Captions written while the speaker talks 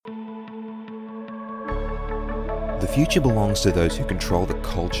The future belongs to those who control the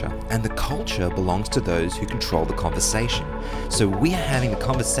culture, and the culture belongs to those who control the conversation. So we are having the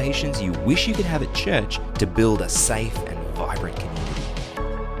conversations you wish you could have at church to build a safe and vibrant community.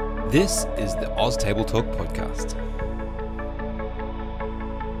 This is the Oz Table Talk podcast.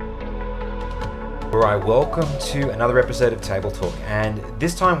 All right, welcome to another episode of Table Talk, and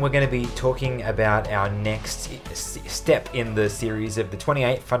this time we're going to be talking about our next step in the series of the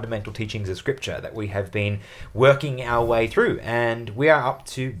 28 fundamental teachings of Scripture that we have been working our way through, and we are up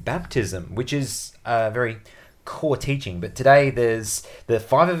to baptism, which is a very core teaching. But today there's the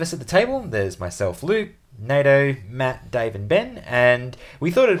five of us at the table. There's myself, Luke, Nato, Matt, Dave and Ben, and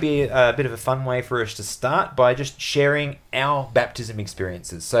we thought it'd be a bit of a fun way for us to start by just sharing our baptism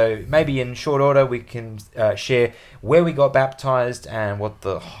experiences. So maybe in short order we can share where we got baptized and what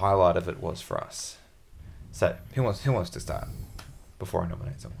the highlight of it was for us. So who wants to start before I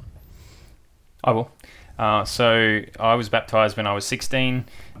nominate someone? I will. So I was baptized when I was 16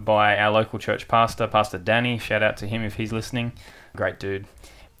 by our local church pastor, Pastor Danny. Shout out to him if he's listening. Great dude.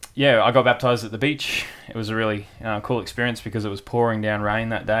 Yeah, I got baptized at the beach. It was a really cool experience because it was pouring down rain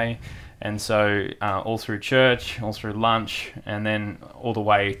that day. And so all through church, all through lunch, and then all the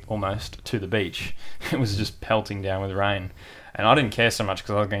way almost to the beach, it was just pelting down with rain. And I didn't care so much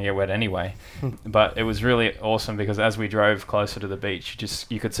because I was going to get wet anyway. But it was really awesome because as we drove closer to the beach,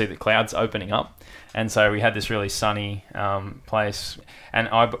 you could see the clouds opening up. And so we had this really sunny place. And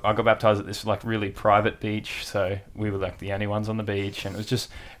I got baptized at this like really private beach. So we were like the only ones on the beach. And it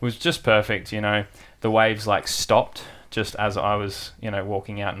was just perfect, you know. The waves like stopped just as I was, you know,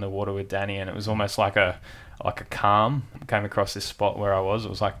 walking out in the water with Danny. And it was almost like a calm came across this spot where I was. It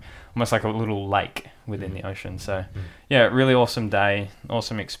was like almost like a little lake within the ocean. So yeah, really awesome day,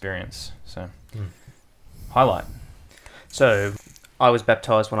 awesome experience. So highlight. So I was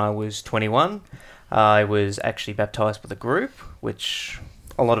baptized when I was 21. I was actually baptized with a group, which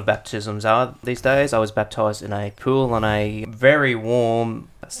a lot of baptisms are these days. I was baptized in a pool on a very warm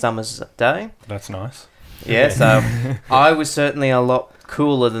summer's day. That's nice. Yeah, so I was certainly a lot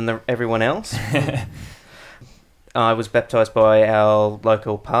cooler than everyone else. I was baptized by our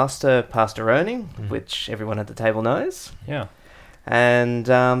local pastor, Pastor Roning, which everyone at the table knows. Yeah. And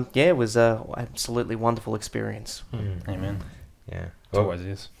it was a absolutely wonderful experience. Amen. Yeah. It always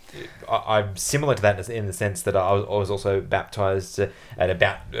is. I'm similar to that in the sense that I was also baptized at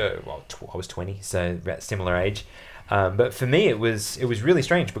about I was 20, so about similar age. But for me, it was really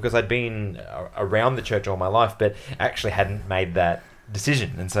strange because I'd been around the church all my life, but actually hadn't made that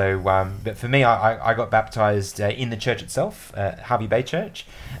decision. And so, but for me, I got baptized in the church itself, Harvey Bay Church,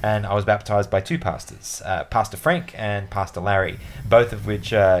 and I was baptized by two pastors, Pastor Frank and Pastor Larry, both of which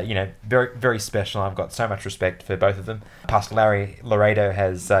very, very special. I've got so much respect for both of them. Pastor Larry Laredo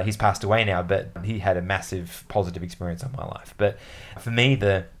he's passed away now, but he had a massive positive experience on my life. But for me,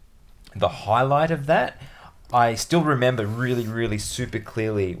 the highlight of that, I still remember really, really super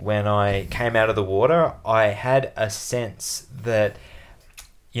clearly when I came out of the water, I had a sense that,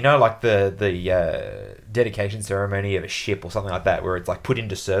 you know, like the dedication ceremony of a ship or something like that, where it's like put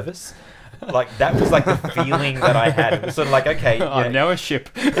into service. Like that was like the feeling that I had. It was sort of like, okay, I'm now a ship.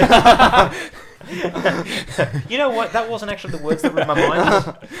 You know what? That wasn't actually the words that were in my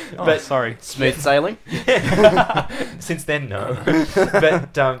mind. But sorry. Smooth sailing. Since then, no.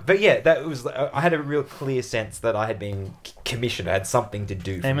 But yeah, that was. I had a real clear sense that I had been commissioned. I had something to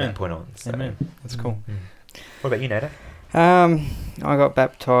do from that point on. So. Amen. That's cool. What about you, Nato? I got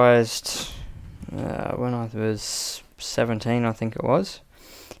baptized when I was 17, I think it was,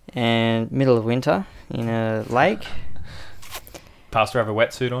 and middle of winter in a lake. Pastor have a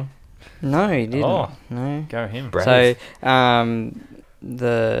wetsuit on? No, he didn't. Oh, no. Go him. Brave. So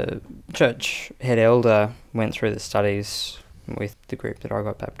the church head elder went through the studies with the group that I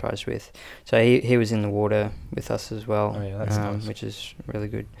got baptized with. So he was in the water with us as well. Oh, yeah, that's nice. Which is really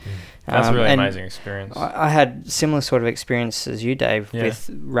good. That's a really amazing experience. I had similar sort of experience as you, Dave, with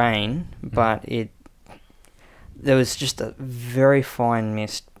rain, but there was just a very fine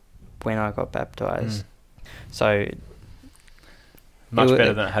mist when I got baptized. So much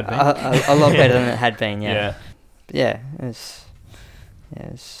better than it had been. A lot better than it had been, yeah. Yeah. Yeah,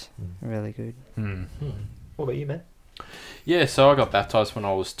 it's really good. What about you, Matt? Yeah, so I got baptised when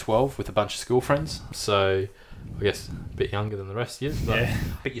I was 12 with a bunch of school friends. So I guess a bit younger than the rest of you. But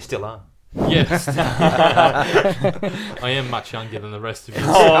But you still are. Yes. I am much younger than the rest of you.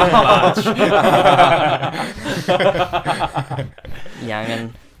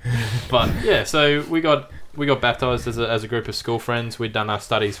 Young'un. But yeah, so we got baptised as a group of school friends. We'd done our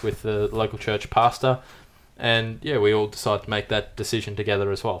studies with the local church pastor. and yeah, we all decided to make that decision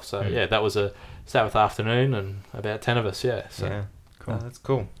together as well. So yeah, that was a Sabbath afternoon, and about 10 of us. Yeah, so Yeah, cool. That's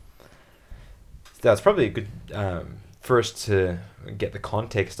cool. That's probably a good for us to get the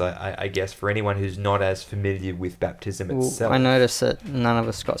context, I guess, for anyone who's not as familiar with baptism itself. I noticed that none of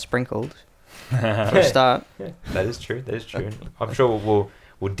us got sprinkled for a start. Yeah, that is true. That is true. I'm sure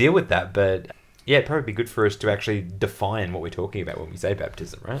we'll deal with that, but yeah, it'd probably be good for us to actually define what we're talking about when we say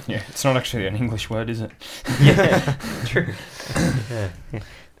baptism, right? Yeah, it's not actually an English word, is it? Yeah, true. Yeah.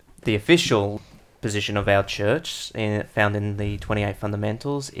 The official position of our church, found in the 28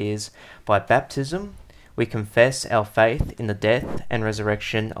 Fundamentals, is by baptism we confess our faith in the death and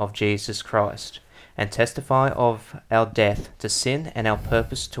resurrection of Jesus Christ, and testify of our death to sin and our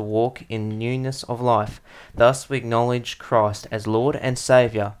purpose to walk in newness of life. Thus we acknowledge Christ as Lord and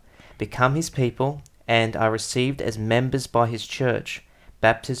Saviour, become his people, and are received as members by his church.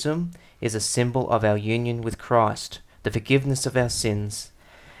 Baptism is a symbol of our union with Christ, the forgiveness of our sins,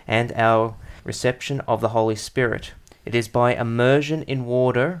 and our reception of the Holy Spirit. It is by immersion in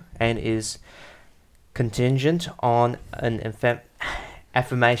water and is contingent on an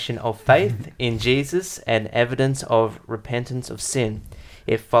affirmation of faith in Jesus and evidence of repentance of sin.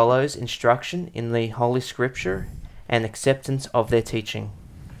 It follows instruction in the Holy Scripture and acceptance of their teaching.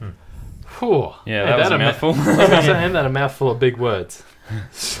 Whew. Yeah, that was a mouthful. And that a mouthful of big words.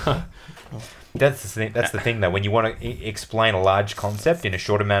 So, That's the thing. That's the thing, though. When you want to explain a large concept in a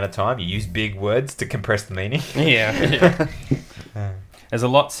short amount of time, you use big words to compress the meaning. Yeah. There's a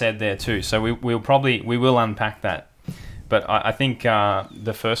lot said there too, so we will unpack that. But I think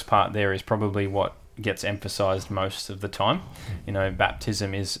the first part there is probably what gets emphasized most of the time. You know,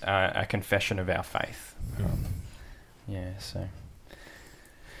 baptism is a confession of our faith.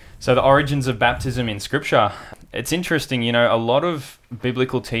 So the origins of baptism in Scripture, it's interesting, you know, a lot of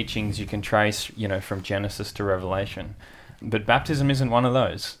biblical teachings you can trace, you know, from Genesis to Revelation. But baptism isn't one of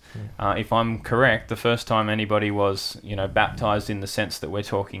those. If I'm correct, the first time anybody was, you know, baptized in the sense that we're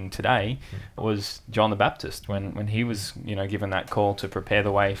talking today was John the Baptist, when he was, you know, given that call to prepare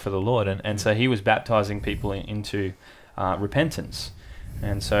the way for the Lord. And so he was baptizing people into repentance.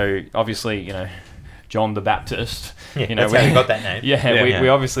 And so obviously, you know, John the Baptist. Yeah, you know, that's how he got that name. We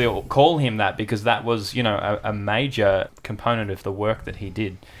obviously call him that because that was, you know, a major component of the work that he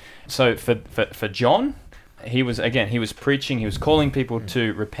did. So for John, he was preaching, he was calling people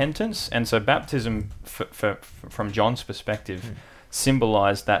to repentance, and so baptism, from John's perspective,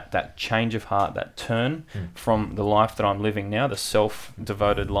 symbolized that change of heart, that turn from the life that I'm living now, the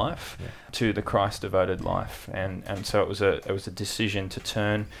self-devoted life, to the Christ-devoted life, and so it was a decision to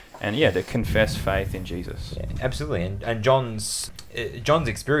turn and to confess faith in Jesus. Yeah, absolutely, and John's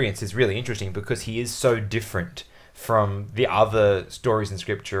experience is really interesting because he is so different from the other stories in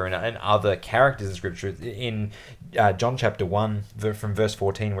Scripture and other characters in Scripture. In John chapter 1, from verse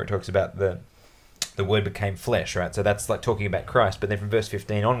 14, where it talks about the Word became flesh, right? So that's like talking about Christ. But then from verse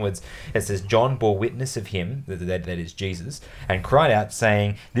 15 onwards, it says, John bore witness of him, that is Jesus, and cried out,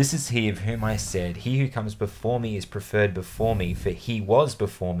 saying, This is he of whom I said, He who comes before me is preferred before me, for he was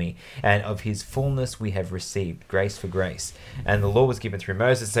before me, and of his fullness we have received grace for grace. And the law was given through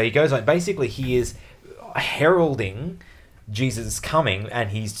Moses. So he goes on, basically he is heralding Jesus' coming, and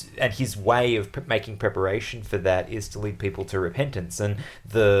his way of making preparation for that is to lead people to repentance. And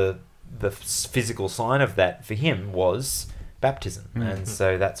the physical sign of that for him was baptism, and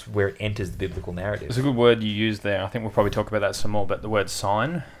so that's where it enters the biblical narrative. It's a good word you used there. I think we'll probably talk about that some more, but the word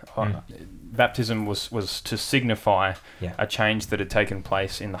sign, baptism was to signify a change that had taken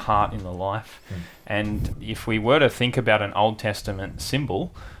place in the heart, in the life. And if we were to think about an Old Testament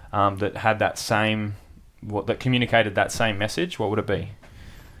symbol that had that same, that communicated that same message, what would it be?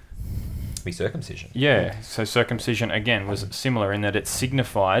 Be circumcision. Yeah, so circumcision again was similar in that it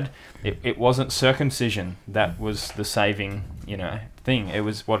signified, it wasn't circumcision that was the saving, thing. It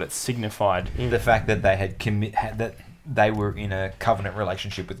was what it signified. The fact that they had that they were in a covenant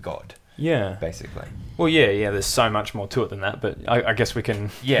relationship with God. Yeah, basically. Well, yeah. There's so much more to it than that, but I guess we can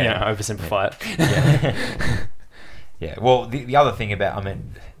oversimplify it. Yeah. Yeah. Well, the other thing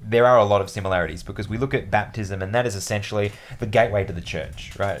there are a lot of similarities because we look at baptism, and that is essentially the gateway to the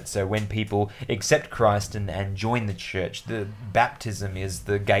church, right? So when people accept Christ and join the church, the baptism is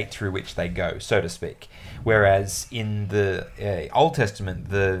the gate through which they go, so to speak. Whereas in the Old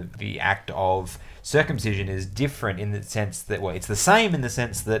Testament, the act of circumcision is different in the sense that, it's the same in the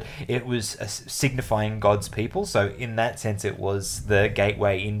sense that it was signifying God's people. So in that sense, it was the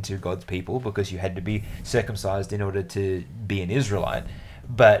gateway into God's people because you had to be circumcised in order to be an Israelite.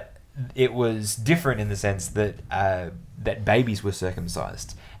 But it was different in the sense that that babies were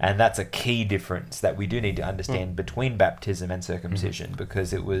circumcised, and that's a key difference that we do need to understand between baptism and circumcision,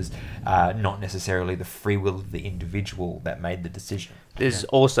 because it was not necessarily the free will of the individual that made the decision. There's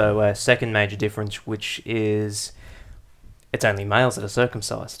also a second major difference, which is it's only males that are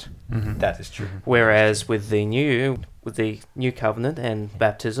circumcised. That is true. Whereas with the new covenant and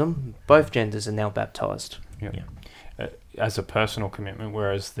baptism, both genders are now baptized. As a personal commitment,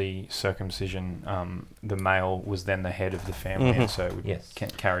 whereas the circumcision, the male was then the head of the family, and so it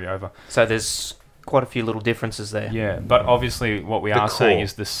would carry over. So there's quite a few little differences there. Yeah, but obviously what we The are saying core.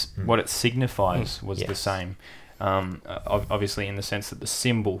 is this: what it signifies was the Yes. same. Obviously, in the sense that the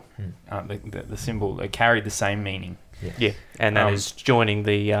symbol, the symbol, they carried the same meaning. Yeah, and that is joining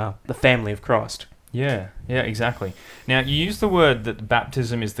the family of Christ. Yeah, exactly. Now, you use the word that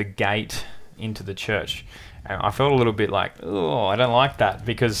baptism is the gate into the church. And I felt a little bit like, oh, I don't like that,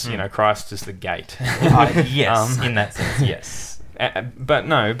 because, Christ is the gate. Yes, in that sense, yes. But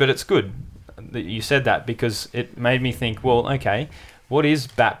it's good that you said that, because it made me think, well, okay, what is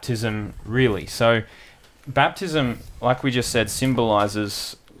baptism really? So baptism, like we just said,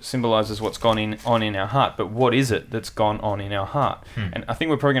 symbolizes what's gone on in our heart, but what is it that's gone on in our heart? And I think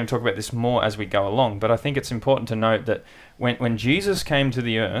we're probably going to talk about this more as we go along, but I think it's important to note that when Jesus came to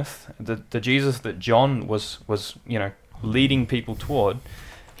the earth, the Jesus that John was leading people toward,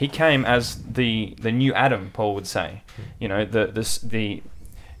 he came as the new Adam, Paul would say. The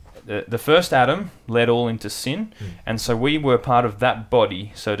first Adam led all into sin, and so we were part of that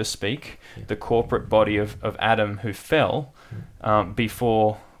body, so to speak, the corporate body of Adam who fell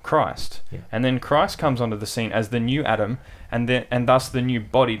before Christ. And then Christ comes onto the scene as the new Adam, and thus the new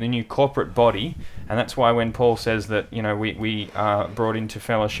body, the new corporate body. And that's why when Paul says that we are brought into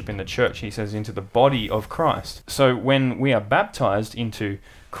fellowship in the church, he says into the body of Christ. So when we are baptized into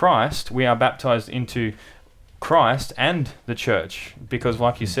Christ, we are baptized into Christ and the church, because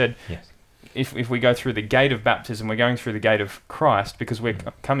like you said, if we go through the gate of baptism, we're going through the gate of Christ, because we're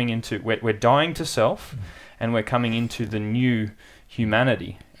coming into, we're dying to self, and we're coming into the new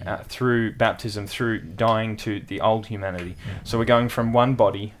humanity through baptism, through dying to the old humanity. So we're going from one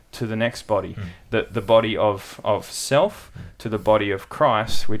body to the next body, the body of self to the body of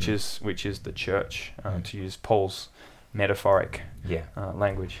Christ, which is the church, to use Paul's metaphoric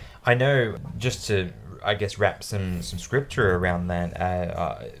language. I know, just to, I guess, wrap some scripture around that,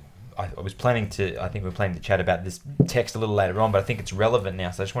 I think we're planning to chat about this text a little later on, but I think it's relevant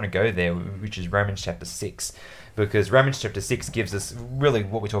now, so I just want to go there, which is Romans chapter 6. Because Romans chapter 6 gives us, really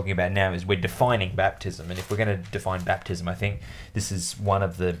what we're talking about now is we're defining baptism. And if we're going to define baptism, I think this is one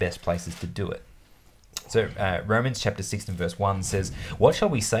of the best places to do it. So Romans chapter 6 and verse 1 says, "What shall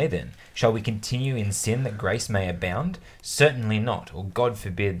we say then? Shall we continue in sin that grace may abound? Certainly not, or God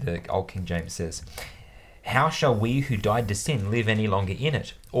forbid," the Old King James says. "How shall we who died to sin live any longer in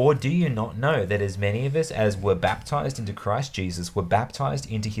it? Or do you not know that as many of us as were baptized into Christ Jesus were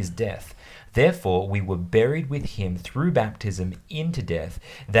baptized into his death? Therefore we were buried with him through baptism into death,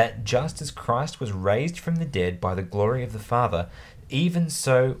 that just as Christ was raised from the dead by the glory of the Father, even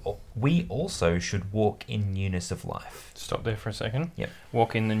so we also should walk in newness of life." Stop there for a second. Yep.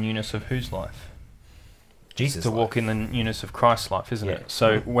 Walk in the newness of whose life? Jesus' to life. walk in the newness of Christ's life, isn't Yeah. it?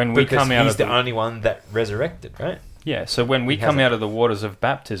 So when we Because come out he's of the only one that resurrected, right? so when we He come hasn't. out of the waters of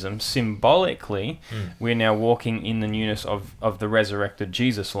baptism, symbolically, we're now walking in the newness of the resurrected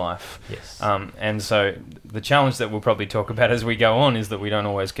Jesus life. Yes. And so the challenge that we'll probably talk about as we go on is that we don't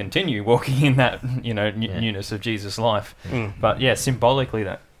always continue walking in that, newness of Jesus life. But symbolically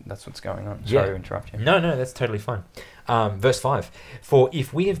that's what's going on. Sorry to interrupt you. No, that's totally fine. Verse 5, "For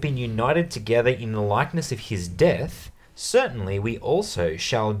if we have been united together in the likeness of his death, certainly we also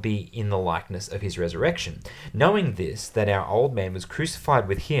shall be in the likeness of his resurrection, knowing this, that our old man was crucified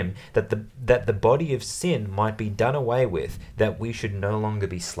with him, that the body of sin might be done away with, that we should no longer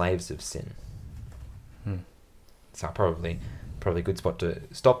be slaves of sin." So probably a good spot to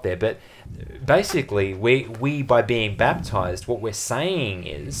stop there. But basically, we by being baptized, what we're saying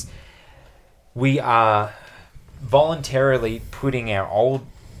is we are voluntarily putting our old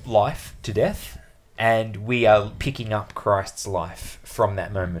life to death, and we are picking up Christ's life from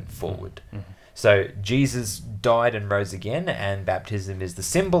that moment forward. So Jesus died and rose again, and baptism is the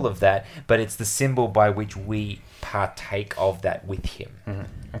symbol of that, but it's the symbol by which we partake of that with him.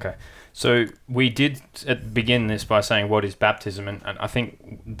 Okay. So we did begin this by saying what is baptism, and I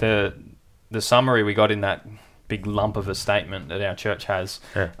think the summary we got in that big lump of a statement that our church has,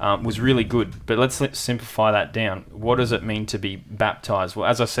 Yeah. was really good. But let's simplify that down. What does it mean to be baptized? Well,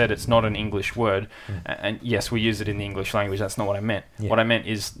 as I said, it's not an English word, and yes, we use it in the English language. That's not what I meant. Yeah. What I meant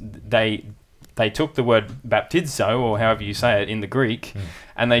is they took the word baptizo, or however you say it in the Greek,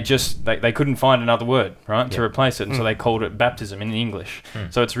 and they couldn't find another word, right, to replace it, and so they called it baptism in English.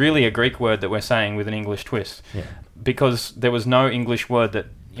 So it's really a Greek word that we're saying with an English twist, Yeah. because there was no English word that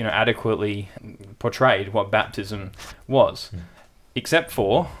adequately portrayed what baptism was, except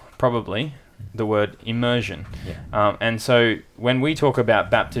for probably the word immersion. Yeah. And so when we talk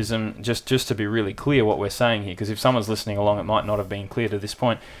about baptism, just to be really clear what we're saying here, because if someone's listening along, it might not have been clear to this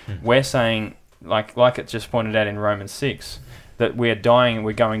point, we're saying, like it just pointed out in Romans 6, that we're dying and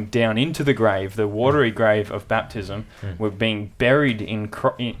we're going down into the grave, the watery grave of baptism. We're being buried in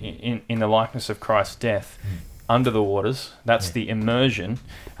the likeness of Christ's death under the waters. That's the immersion.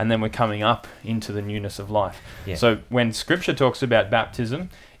 And then we're coming up into the newness of life. Yeah. So when Scripture talks about baptism,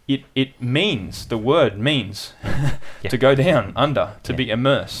 it means, the word means to go down under, to be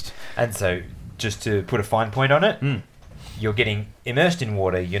immersed. And so, just to put a fine point on it, you're getting immersed in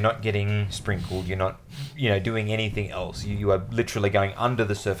water. You're not getting sprinkled. You're not, doing anything else. You are literally going under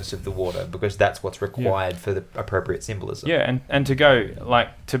the surface of the water, because that's what's required for the appropriate symbolism. Yeah, and to go,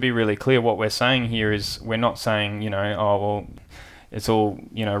 to be really clear, what we're saying here is we're not saying, it's all,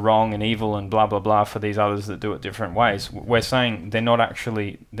 wrong and evil and blah, blah, blah for these others that do it different ways. We're saying they're not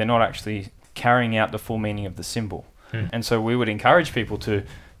actually carrying out the full meaning of the symbol. And so we would encourage people to,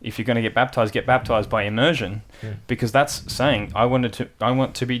 if you're going to get baptized by immersion, because that's saying, I want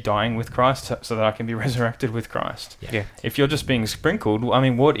to be dying with Christ so that I can be resurrected with Christ. Yeah. If you're just being sprinkled,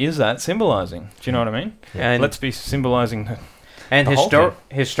 what is that symbolizing? Do you know what I mean? And Let's be symbolizing And the whole thing.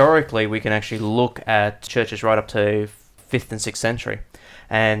 historically, we can actually look at churches right up to 5th and 6th century,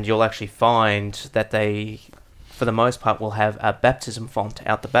 and you'll actually find that they, for the most part, will have a baptism font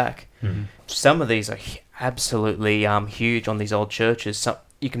out the back. Some of these are absolutely huge on these old churches. So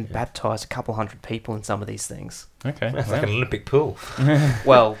you can baptize a couple hundred people in some of these things. Okay. It's like an Olympic pool.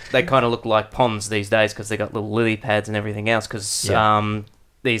 Well, they kind of look like ponds these days because they got little lily pads and everything else, because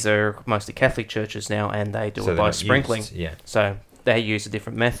these are mostly Catholic churches now, and they do So it they're by not sprinkling. used, yeah. So they use a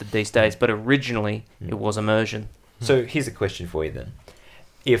different method these days, but originally it was immersion. So here's a question for you then.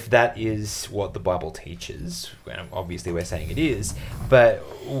 If that is what the Bible teaches, and obviously we're saying it is, but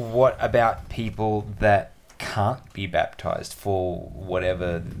what about people that can't be baptized for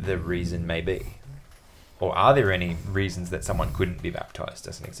whatever the reason may be? Or are there any reasons that someone couldn't be baptized,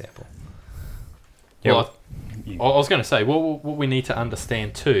 as an example? Well, I was going to say, what we need to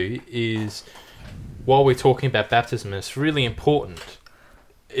understand too is, while we're talking about baptism, it's really important,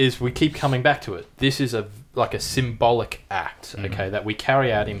 is we keep coming back to it. This is like a symbolic act, okay, that we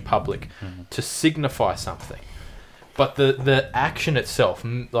carry out in public to signify something. But the action itself,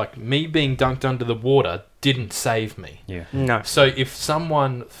 like me being dunked under the water, didn't save me. Yeah. No. So if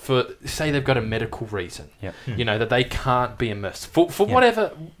someone, say they've got a medical reason, that they can't be immersed for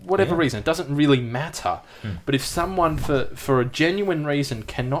whatever reason, it doesn't really matter. But if someone for a genuine reason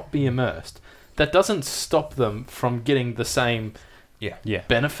cannot be immersed, that doesn't stop them from getting the same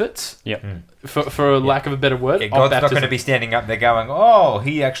benefits. For lack of a better word. Yeah, God's not going to be standing up there going, "Oh,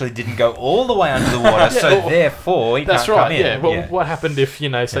 he actually didn't go all the way under the water, so therefore he can't come in." Yeah. Well, what happened if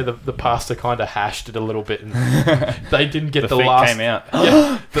say the pastor kind of hashed it a little bit and they didn't get the feet last came out.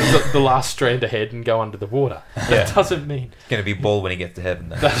 the last strand ahead and go under the water? That doesn't mean It's going to be bald when he gets to heaven,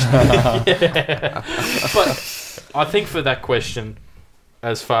 though. But I think for that question,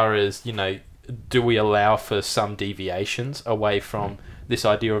 as far as do we allow for some deviations away from this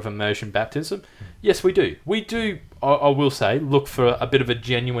idea of immersion baptism? Yes, we do. We do, I will say, look for a bit of a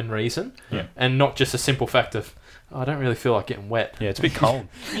genuine reason, and not just a simple fact of, I don't really feel like getting wet. Yeah, it's a bit cold.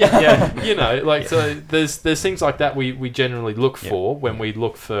 So there's things like that we generally look for when we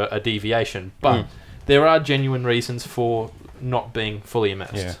look for a deviation, but there are genuine reasons for not being fully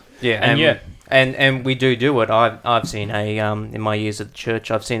immersed. And we do it. I've seen in my years at the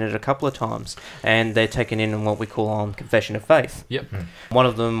church, I've seen it a couple of times, and they're taken in what we call on confession of faith. Yep. One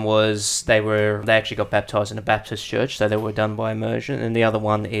of them was they actually got baptized in a Baptist church, so they were done by immersion, and the other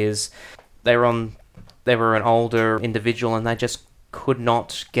one is they were an older individual and they just could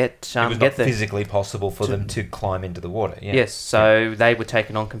not get it was get not there. physically possible for them to climb into the water. Yeah. Yes, so they were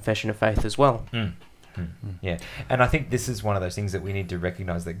taken on confession of faith as well. Yeah, and I think this is one of those things that we need to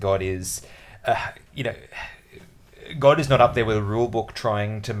recognize, that God is, God is not up there with a rule book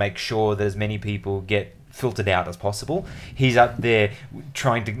trying to make sure that as many people get filtered out as possible. He's up there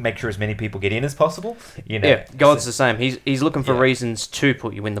trying to make sure as many people get in as possible. You know, Yeah, God's the same. He's looking for Yeah. reasons to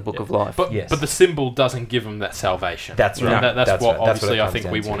put you in the book of life. But Yes. but the symbol doesn't give them that salvation. That's right. And that's That's what right. That's what obviously it I comes think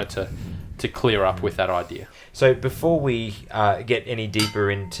down we to. wanted to clear up with that idea. So before we get any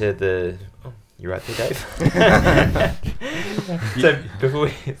deeper into the... Oh, you right there, Dave? So before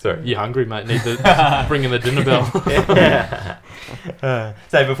we... Sorry. You hungry, mate? Need to bring in the dinner bell.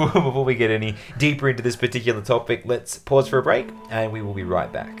 So before we get any deeper into this particular topic, let's pause for a break and we will be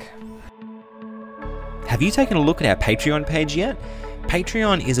right back. Have you taken a look at our Patreon page yet?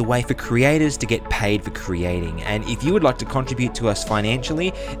 Patreon is a way for creators to get paid for creating, and if you would like to contribute to us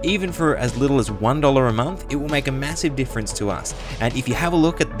financially, even for as little as $1 a month, it will make a massive difference to us. And if you have a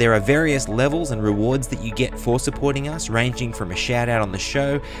look at, there are various levels and rewards that you get for supporting us, ranging from a shout out on the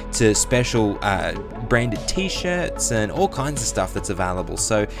show to special branded t-shirts and all kinds of stuff that's available.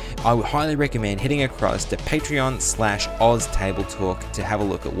 So I would highly recommend heading across to Patreon/Oz Table Talk to have a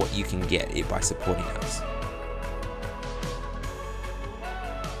look at what you can get by supporting us.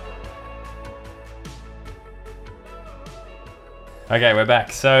 Okay, we're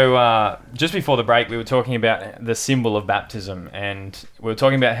back. So just before the break, we were talking about the symbol of baptism, and we were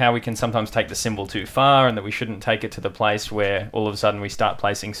talking about how we can sometimes take the symbol too far and that we shouldn't take it to the place where all of a sudden we start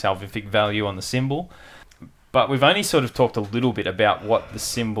placing salvific value on the symbol. But we've only sort of talked a little bit about what the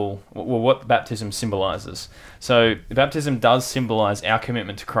symbol, well, what baptism symbolizes. So baptism does symbolize our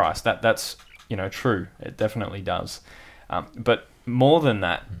commitment to Christ. That's true. It definitely does. But more than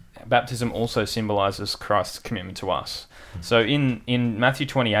that, baptism also symbolizes Christ's commitment to us. So in Matthew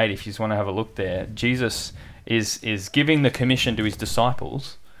 28, if you just want to have a look there, Jesus is giving the commission to his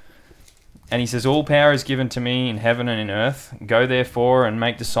disciples. And he says, all power is given to me in heaven and in earth. Go therefore and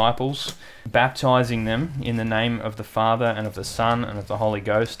make disciples, baptizing them in the name of the Father and of the Son and of the Holy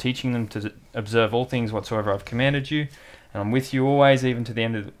Ghost, teaching them to observe all things whatsoever I've commanded you. And I'm with you always, even to the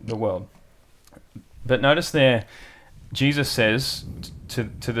end of the world. But notice there, Jesus says to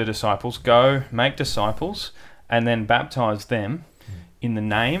the disciples, go make disciples and then baptize them in the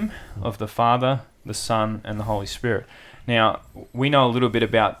name of the Father, the Son, and the Holy Spirit. Now, we know a little bit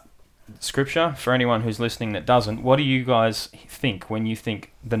about Scripture. For anyone who's listening that doesn't, what do you guys think when you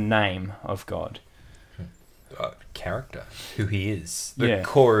think the name of God? Character, who he is, the Yeah.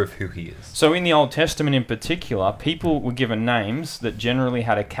 core of who he is. So in the Old Testament in particular, people were given names that generally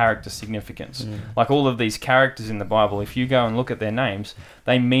had a character significance. Like all of these characters in the Bible, if you go and look at their names,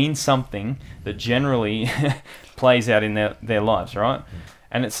 they mean something that generally plays out in their lives, right?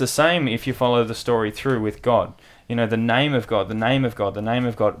 And it's the same if you follow the story through with God. You know, the name of God, the name of God, the name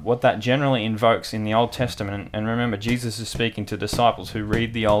of God, what that generally invokes in the Old Testament. And remember, Jesus is speaking to disciples who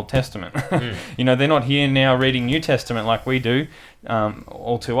read the Old Testament. You know, they're not here now reading New Testament like we do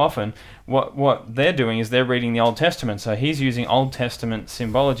all too often. What they're doing is they're reading the Old Testament. So he's using Old Testament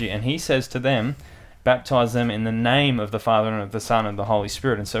symbology, and he says to them, baptize them in the name of the Father and of the Son and the Holy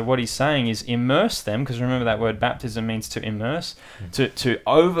Spirit. And so what he's saying is immerse them, because remember that word baptism means to immerse, to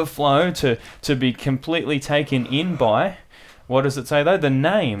overflow, to be completely taken in by, what does it say though? The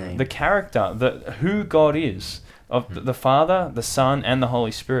name. The character, who God is, of the Father, the Son, and the Holy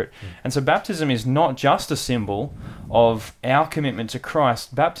Spirit. And so baptism is not just a symbol of our commitment to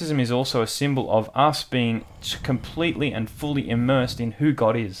Christ. Baptism is also a symbol of us being completely and fully immersed in who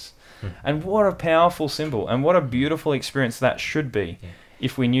God is. And what a powerful symbol, and what a beautiful experience that should be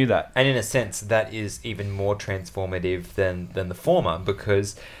if we knew that. And in a sense, that is even more transformative than the former,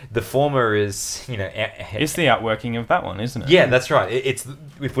 because the former is, It's the outworking of that one, isn't it? Yeah, that's right. It's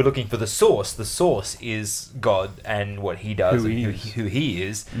if we're looking for the source is God and what he does, who he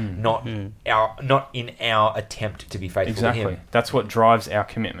is, not in our attempt to be faithful to Exactly. him. That's what drives our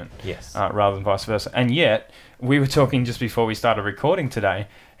commitment. Yes. Rather than vice versa. And yet, we were talking just before we started recording today,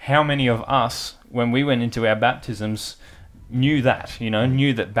 how many of us, when we went into our baptisms, knew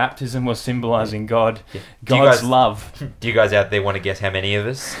that baptism was symbolizing God, Yeah. God's love. Do you guys out there want to guess how many of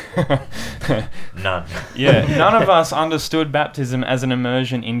us? None. Yeah, none of us understood baptism as an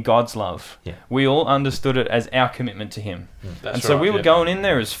immersion in God's love. Yeah. We all understood it as our commitment to him. That's And so right, we were yeah. going in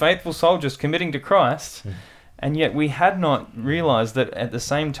there as faithful soldiers committing to Christ, and yet we had not realized that at the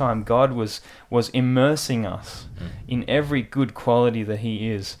same time God was immersing us in every good quality that he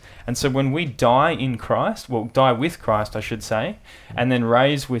is. And so when we die in Christ, die with Christ I should say, and then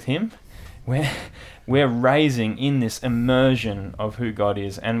raise with him, we're raising in this immersion of who God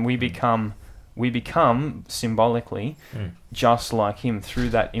is, and we become symbolically just like him through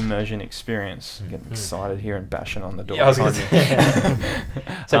that immersion experience. Getting excited here and bashing on the door. Yeah, I was gonna behind me.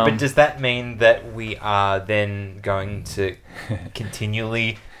 So, but does that mean that we are then going to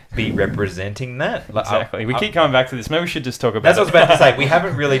continually be representing that. Like, Exactly. We keep coming back to this. Maybe we should just talk about That's what I was it. about to say. We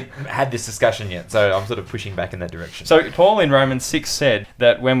haven't really had this discussion yet, so I'm sort of pushing back in that direction. So Paul in Romans 6 said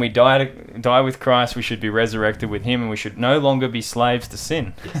that when we die with Christ, we should be resurrected with him, and we should no longer be slaves to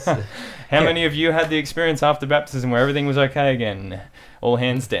sin. Yes. How many of you had the experience after baptism where everything was okay again? All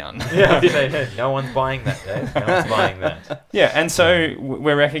hands down. Yeah, no one's buying that, Dave. No one's buying that. Yeah, and so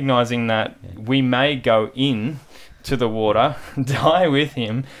we're recognizing that we may go in to the water, die with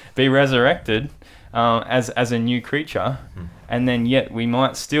him, be resurrected as a new creature, and then yet we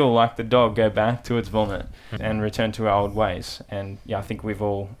might still, like the dog, go back to its vomit and return to our old ways. And yeah, I think we've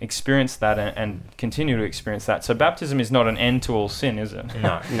all experienced that and continue to experience that. So baptism is not an end to all sin, is it?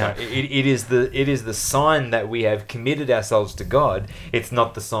 No. It is the sign that we have committed ourselves to God. It's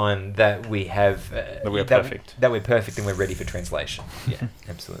not the sign that we have That we're perfect. That we're perfect and we're ready for translation. Yeah,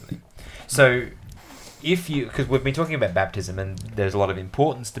 absolutely. So, because we've been talking about baptism and there's a lot of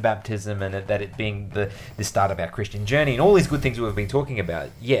importance to baptism and that it being the start of our Christian journey and all these good things we've been talking about,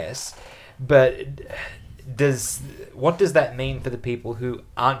 yes, but what does that mean for the people who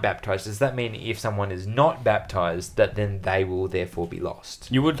aren't baptized? Does that mean if someone is not baptized that then they will therefore be lost?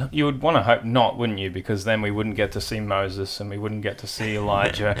 You would want to hope not, wouldn't you? Because then we wouldn't get to see Moses and we wouldn't get to see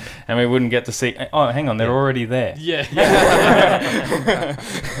Elijah and we wouldn't get to see... Oh, hang on, they're already there. Yeah.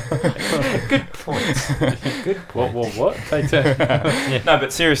 Good point. Good point. What? No,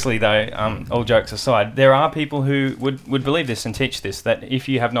 but seriously though, all jokes aside, there are people who would believe this and teach this, that if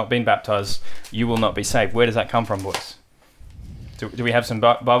you have not been baptized, you will not be saved. Where does that come from, boys? Do we have some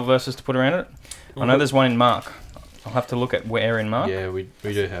Bible verses to put around it? I know there's one in Mark. I'll have to look at where in Mark. Yeah, we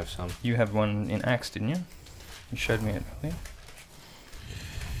do have some. You have one in Acts, didn't you? You showed me it earlier.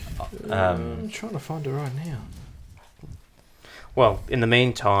 I'm trying to find it right now. Well, in the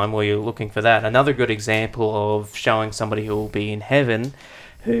meantime, while you're looking for that, another good example of showing somebody who will be in heaven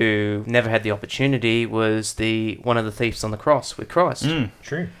who never had the opportunity was one of the thieves on the cross with Christ.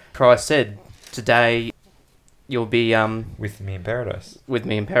 True. Christ said, "Today you'll be With me in paradise. with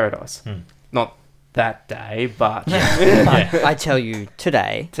me in paradise." Not that day, but I tell you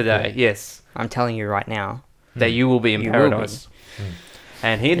today, yes, I'm telling you right now, that you will be in You will paradise.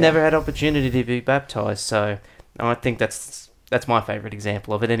 And he had never had opportunity to be baptized, so I think that's my favourite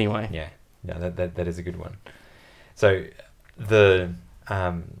example of it anyway. Yeah. No, that is a good one. So the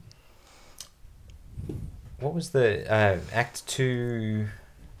what was the Act 2?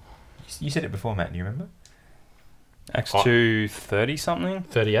 You said it before, Matt. Do you remember? Acts 2:30 something.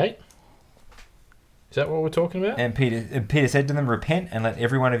 38? Is that what we're talking about? And Peter said to them, "Repent and let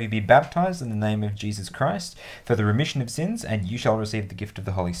every one of you be baptized in the name of Jesus Christ for the remission of sins, and you shall receive the gift of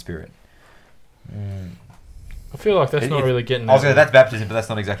the Holy Spirit." I feel like that's not really getting... That's baptism, but that's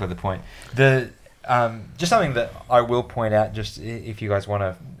not exactly the point. Just something that I will point out, just if you guys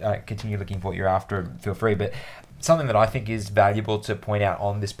want to continue looking for what you're after, feel free, but something that I think is valuable to point out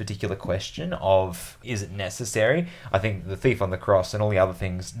on this particular question of, is it necessary? I think the thief on the cross and all the other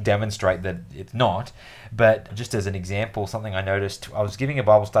things demonstrate that it's not. But just as an example, something I noticed, I was giving a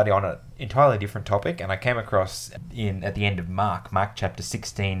Bible study on an entirely different topic, and I came across at the end of Mark chapter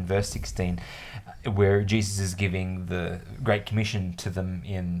 16, verse 16, where Jesus is giving the Great Commission to them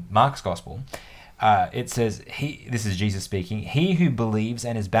in Mark's Gospel. It says, this is Jesus speaking, "He who believes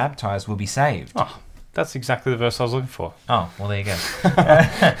and is baptized will be saved." Oh, that's exactly the verse I was looking for. Oh, well, there you go.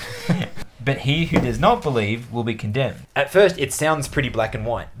 "But he who does not believe will be condemned." At first, it sounds pretty black and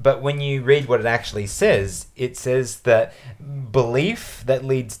white, but when you read what it actually says, it says that belief that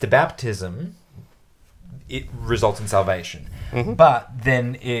leads to baptism, it results in salvation. Mm-hmm. But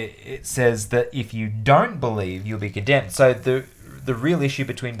then it says that if you don't believe, you'll be condemned. So the real issue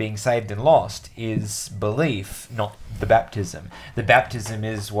between being saved and lost is belief, not the baptism. The baptism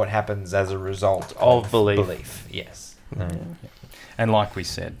is what happens as a result of belief. Yes. And like we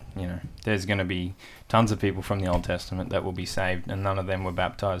said, there's going to be tons of people from the Old Testament that will be saved, and none of them were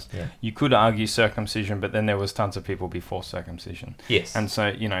baptized. Yeah. You could argue circumcision, but then there was tons of people before circumcision. Yes. And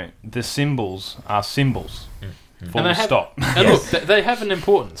so, the symbols are symbols. Full And stop. And look, they have an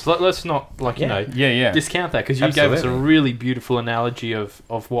importance. Let's not, discount that, because you gave us a really beautiful analogy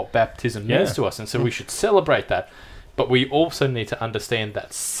of what baptism means to us, and so we should celebrate that. But we also need to understand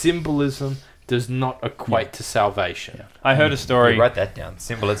that symbolism does not equate to salvation. Yeah. I heard a story... You write that down.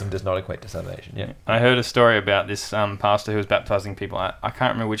 Symbolism does not equate to salvation. Yeah. I heard a story about this pastor who was baptizing people. I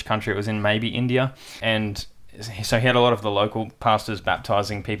can't remember which country it was in, maybe India, and... So he had a lot of the local pastors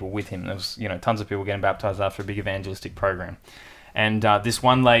baptizing people with him. There was, tons of people getting baptized after a big evangelistic program. And this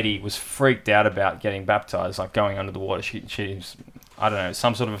one lady was freaked out about getting baptized, like going under the water. She's, I don't know,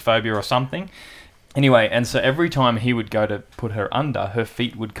 some sort of a phobia or something. Anyway, and so every time he would go to put her under, her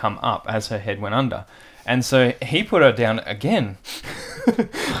feet would come up as her head went under. And so he put her down again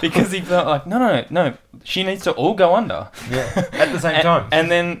because he felt like, no, she needs to all go under. Yeah, at the same time.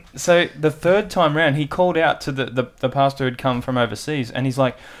 And then, so the third time round, he called out to the pastor who'd come from overseas, and he's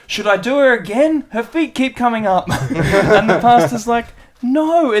like, should I do her again? Her feet keep coming up. And the pastor's like,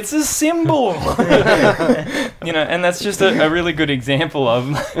 no, it's a symbol. And that's just a really good example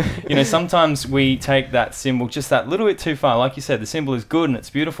of, sometimes we take that symbol just that little bit too far. Like you said, the symbol is good and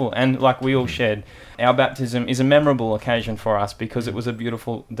it's beautiful. And like we all shared, our baptism is a memorable occasion for us because it was a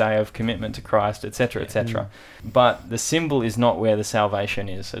beautiful day of commitment to Christ, etc., etc. But the symbol is not where the salvation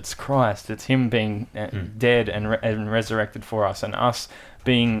is. It's Christ. It's him being dead and resurrected for us, and us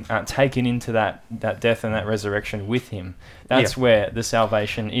being taken into that death and that resurrection with him. That's where the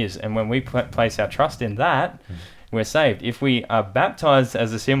salvation is. And when we place our trust in that, we're saved. If we are baptized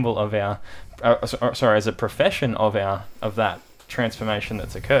as a symbol of our, as a profession of that transformation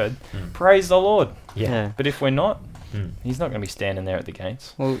that's occurred, praise the Lord. Yeah. But if we're not, he's not going to be standing there at the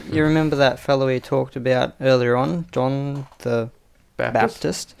gates. Well, you remember that fellow we talked about earlier on, John the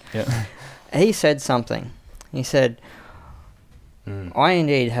Baptist? Yeah. He said something. He said, I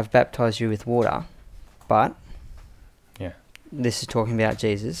indeed have baptized you with water, but, this is talking about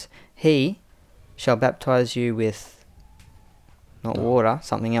Jesus, he shall baptize you with, not water,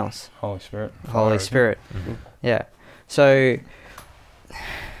 something else. Holy Spirit. Holy Spirit. Yeah. So,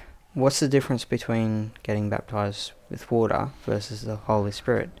 what's the difference between getting baptized with water versus the Holy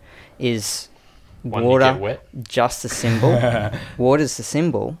Spirit? Is One water you get wet. just a symbol? Water's the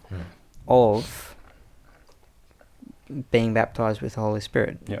symbol of being baptized with the Holy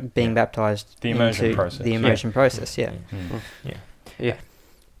Spirit. Being baptized the immersion into process. the immersion process,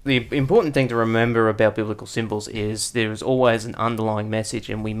 The important thing to remember about biblical symbols is there is always an underlying message,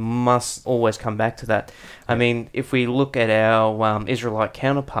 and we must always come back to that. I mean, if we look at our Israelite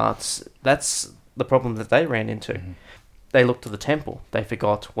counterparts, that's the problem that they ran into. They looked to the temple. They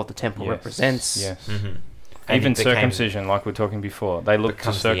forgot what the temple represents. Yes. And even circumcision, like we were talking before, they looked to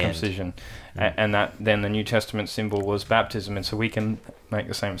becomes the end. circumcision, and that then the New Testament symbol was baptism, and so we can make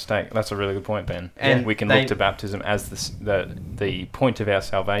the same mistake. That's a really good point, Ben. And we can look to baptism as the point of our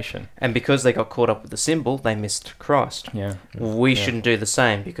salvation. And because they got caught up with the symbol, they missed Christ. Yeah, We shouldn't do the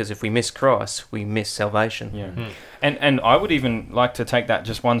same, because if we miss Christ, we miss salvation. yeah. And I would even like to take that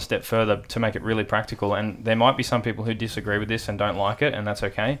just one step further to make it really practical. And there might be some people who disagree with this and don't like it, and that's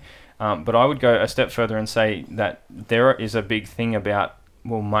okay. But I would go a step further and say that there is a big thing about,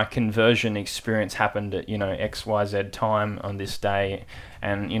 well, my conversion experience happened at, X, Y, Z time on this day,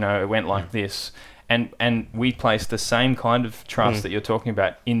 and, it went like this. And we place the same kind of trust that you're talking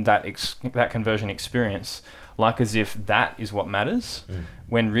about in that that conversion experience, like as if that is what matters,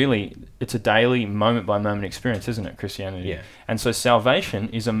 when really it's a daily, moment-by-moment experience, isn't it, Christianity? Yeah. And so salvation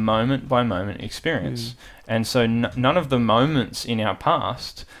is a moment-by-moment experience. And so none of the moments in our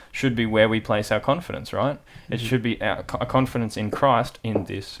past should be where we place our confidence, right? It should be a confidence in Christ in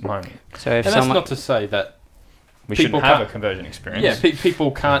this moment. So if And that's not to say that We People shouldn't have a can't- conversion experience.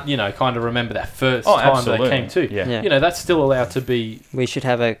 people can't, kind of remember that first Oh, time absolutely. they came to. Yeah. That's still allowed to be. we should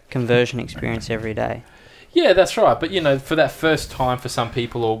have a conversion experience every day. Yeah, that's right. But, for that first time for some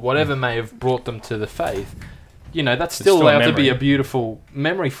people or whatever may have brought them to the faith, that's still still a allowed to be memory. a beautiful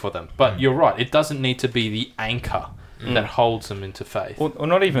memory for them. But you're right. It doesn't need to be the anchor that holds them into faith. Or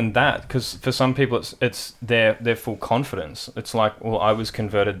not even that, because for some people it's their full confidence. It's like, well, I was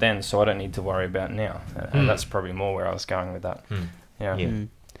converted then, so I don't need to worry about now. And that's probably more where I was going with that. Yeah.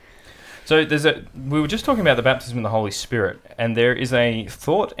 So we were just talking about the baptism of the Holy Spirit, and there is a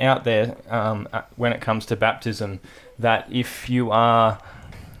thought out there when it comes to baptism that if you are,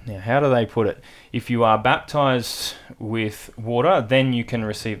 how do they put it? If you are baptized with water, then you can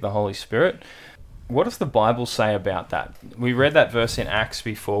receive the Holy Spirit. What does the Bible say about that? We read that verse in Acts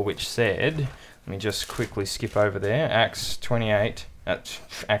before, which said, let me just quickly skip over there, Acts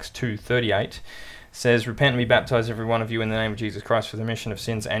 2:38 says, "Repent and be baptized every one of you in the name of Jesus Christ for the remission of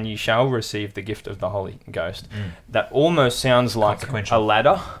sins, and ye shall receive the gift of the Holy Ghost." That almost sounds like a Consequential.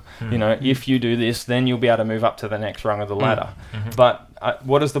 ladder. If you do this, then you'll be able to move up to the next rung of the ladder. But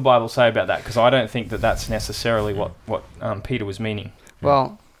what does the Bible say about that? Because I don't think that that's necessarily what Peter was meaning.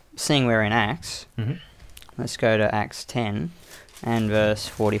 Well, seeing we're in Acts, let's go to Acts 10 and verse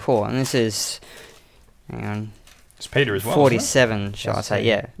 44. And this is, hang on, It's Peter as well. 47, shall I say,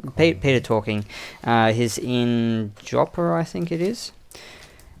 yeah. Peter talking. He's in Joppa, I think it is.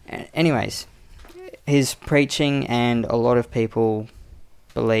 Anyways, he's preaching and a lot of people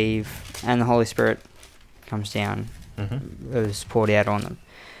believe, and the Holy Spirit comes down, is poured out on them.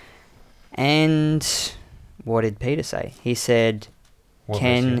 And what did Peter say? He said,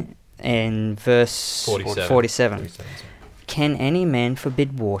 in verse 47, can any man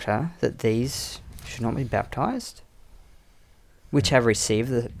forbid water that these should not be baptized, which have received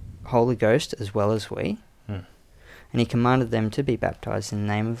the Holy Ghost as well as we? And he commanded them to be baptized in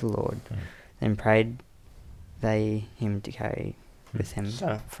the name of the Lord. Then prayed they him to carry with him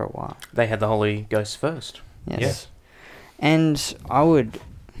for a while. They had the Holy Ghost first. Yes. And I would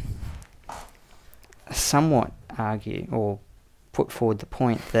somewhat argue or put forward the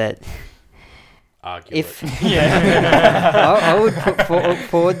point that I would put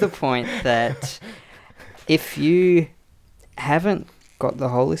forward the point that if you haven't got the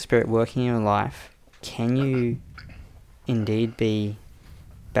Holy Spirit working in your life, can you indeed be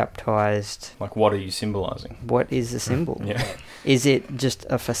baptized? Like, what are you symbolizing? What is the symbol? Is it just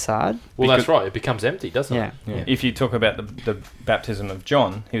a facade? Well, that's right. It becomes empty, doesn't it? Yeah. If you talk about the baptism of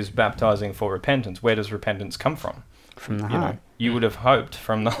John, he was baptizing for repentance. Where does repentance come from? From the heart. You would have hoped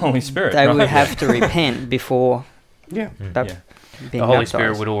from the Holy Spirit. They would have to repent before being the Holy baptized.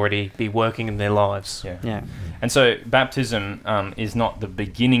 Spirit would already be working in their lives. Yeah. And so baptism is not the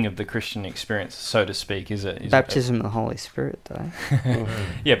beginning of the Christian experience, so to speak, is it? Baptism of the Holy Spirit, though.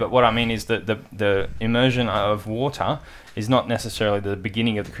 Yeah, but what I mean is that the immersion of water is not necessarily the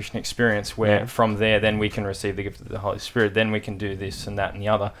beginning of the Christian experience, where from there then we can receive the gift of the Holy Spirit, then we can do this and that and the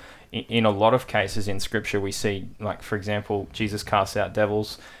other. In a lot of cases in Scripture we see, like, for example, Jesus casts out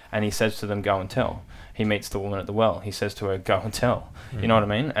devils and he says to them, go and tell. He meets the woman at the well. He says to her, go and tell. You know what I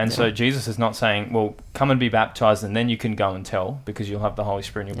mean? And so Jesus is not saying, well, come and be baptized and then you can go and tell because you'll have the Holy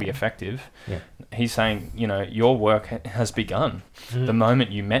Spirit and you'll be effective. He's saying, your work has begun the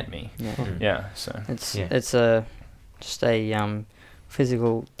moment you met me. So it's just a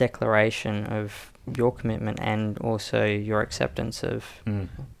physical declaration of your commitment and also your acceptance of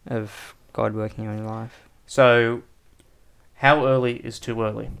God working in your life. So, how early is too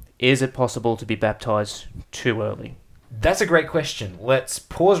early? Is it possible to be baptized too early? That's a great question. Let's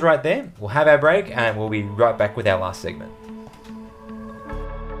pause right there. We'll have our break and we'll be right back with our last segment.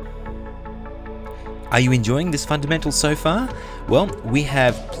 Are you enjoying this fundamental so far? Well, we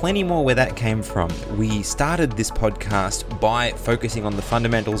have plenty more where that came from. We started this podcast by focusing on the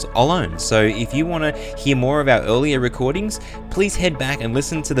fundamentals alone. So if you want to hear more of our earlier recordings, please head back and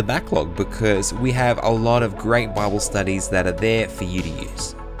listen to the backlog because we have a lot of great Bible studies that are there for you to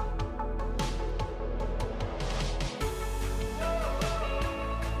use.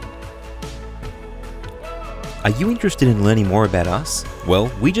 Are you interested in learning more about us?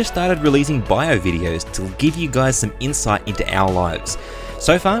 Well, we just started releasing bio videos to give you guys some insight into our lives.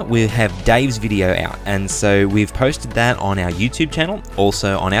 So far, we have Dave's video out, and so we've posted that on our YouTube channel,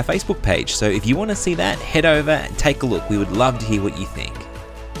 also on our Facebook page. So if you want to see that, head over and take a look. We would love to hear what you think.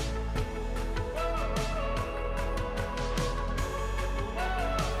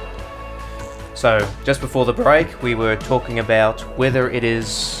 So, just before the break, we were talking about whether it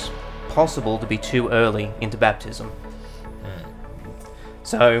is possible to be too early into baptism.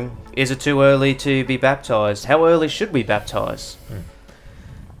 So, is it too early to be baptized? How early should we baptize?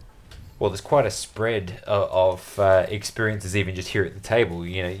 Well, there's quite a spread of experiences even just here at the table.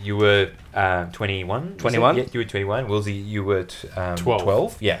 You were 21? 21? Yeah, you were 21. Willsey, you were 12.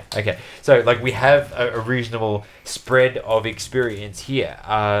 12? Yeah, okay. So, we have a reasonable spread of experience here.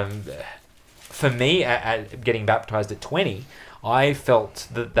 For me, at getting baptized at 20, I felt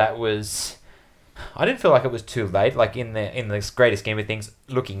that was... I didn't feel like it was too late. Like in the greater scheme of things,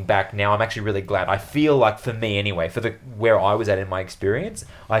 looking back now, I'm actually really glad. I feel like, for me anyway, for where I was at in my experience,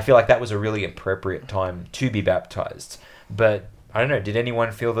 I feel like that was a really appropriate time to be baptized. But I don't know. Did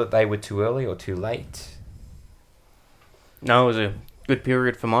anyone feel that they were too early or too late? No, it was a good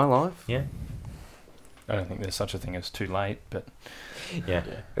period for my life. Yeah. I don't think there's such a thing as too late, but yeah.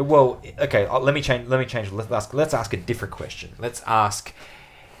 Well, okay. Let me change. Let's ask a different question. Let's ask,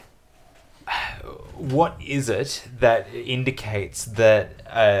 what is it that indicates that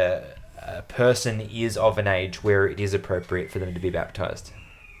a person is of an age where it is appropriate for them to be baptized?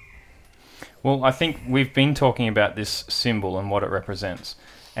 Well, I think we've been talking about this symbol and what it represents,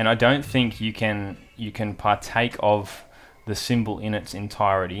 and I don't think you can partake of the symbol in its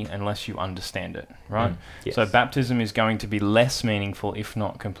entirety unless you understand it, right? Yes. So baptism is going to be less meaningful, if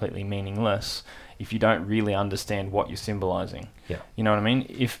not completely meaningless, if you don't really understand what you're symbolizing. Yeah. You know what I mean?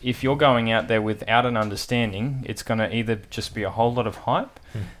 If you're going out there without an understanding, it's going to either just be a whole lot of hype,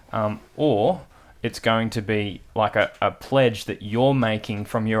 or it's going to be like a pledge that you're making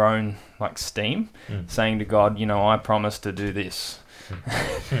from your own steam, saying to God, I promise to do this.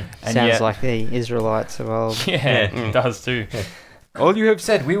 And sounds like the Israelites of old. Yeah, it does too. All you have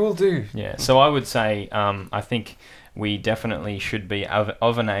said, we will do. Yeah. So I would say, I think we definitely should be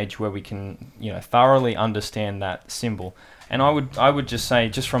of an age where we can, thoroughly understand that symbol. And I would just say,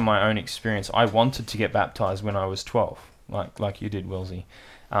 just from my own experience, I wanted to get baptized when I was 12, like you did, Wilsey.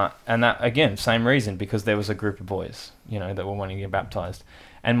 And that, again, same reason, because there was a group of boys, that were wanting to get baptized.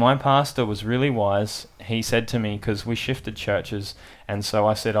 And my pastor was really wise. He said to me, because we shifted churches, and so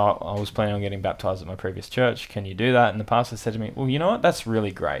I said, I was planning on getting baptized at my previous church. Can you do that? And the pastor said to me, well, you know what? That's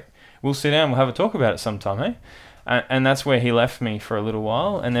really great. We'll sit down, we'll have a talk about it sometime, hey? And that's where he left me for a little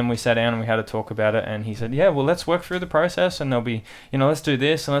while, and then we sat down and we had a talk about it, and he said, yeah, well, let's work through the process, and there'll be, let's do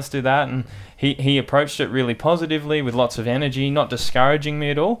this and let's do that. And he approached it really positively with lots of energy, not discouraging me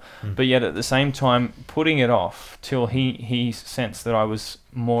at all, but yet at the same time putting it off till he sensed that I was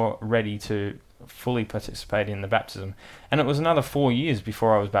more ready to fully participate in the baptism. And it was another 4 years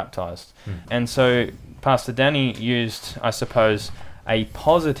before I was baptized. And so Pastor Danny used, I suppose, a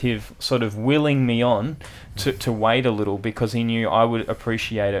positive sort of willing me on to wait a little, because he knew I would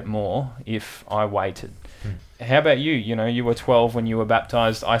appreciate it more if I waited. How about you? You were 12 when you were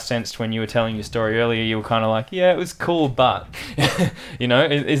baptized. I sensed when you were telling your story earlier, you were kind of like, yeah, it was cool, but,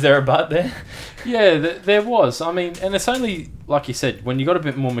 is there a but there? Yeah, there was. I mean, and it's only, like you said, when you got a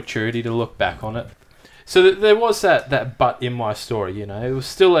bit more maturity to look back on it. So there was that but in my story, It was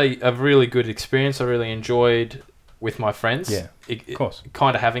still a really good experience. I really enjoyed with my friends. Yeah, of course.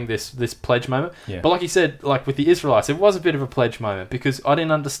 Kind of having this pledge moment. Yeah. But like you said, like with the Israelites, it was a bit of a pledge moment because I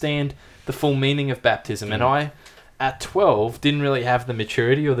didn't understand the full meaning of baptism. And I, at 12, didn't really have the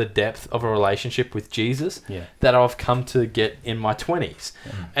maturity or the depth of a relationship with Jesus that I've come to get in my 20s.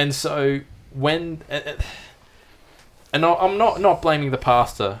 And so when... And I'm not blaming the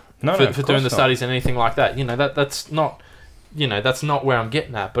pastor for doing the studies and anything like that. That's not... that's not where I'm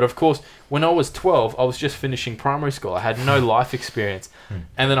getting at. But of course, when I was 12, I was just finishing primary school. I had no life experience.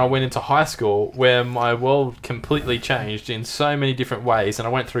 And then I went into high school where my world completely changed in so many different ways. And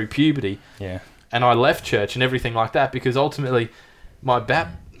I went through puberty. Yeah. And I left church and everything like that because ultimately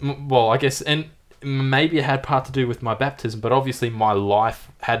I guess, and maybe it had part to do with my baptism, but obviously my life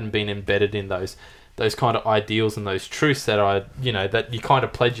hadn't been embedded in those kind of ideals and those truths that that you kind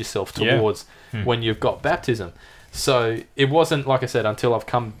of pledge yourself towards when you've got baptism. So it wasn't, like I said, until I've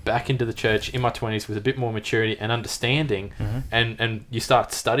come back into the church in my 20s with a bit more maturity and understanding and you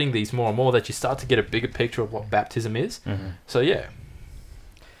start studying these more and more that you start to get a bigger picture of what baptism is. So, yeah.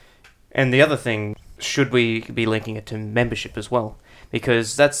 And the other thing, should we be linking it to membership as well?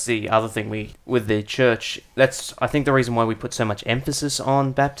 Because that's the other thing with the church. That's, I think, the reason why we put so much emphasis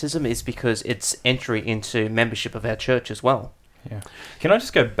on baptism is because it's entry into membership of our church as well. Yeah. Can I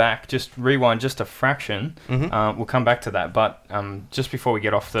just go back, just rewind just a fraction? We'll come back to that, but just before we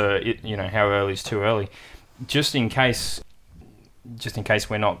get off how early is too early, just in case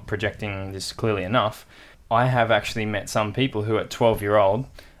we're not projecting this clearly enough, I have actually met some people who at 12-year-old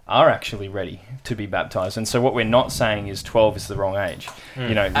are actually ready to be baptized. And so what we're not saying is 12 is the wrong age.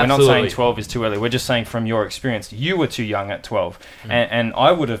 We're not saying 12 is too early. We're just saying from your experience, you were too young at 12 and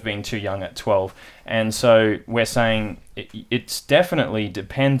I would have been too young at 12. And so we're saying it's definitely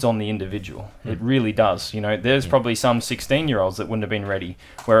depends on the individual. It really does. There's probably some 16-year-olds that wouldn't have been ready.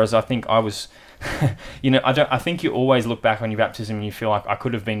 Whereas I think I was... I think you always look back on your baptism and you feel like I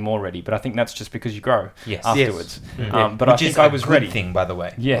could have been more ready, but I think that's just because you grow afterwards. But I think I was ready. Thing, by the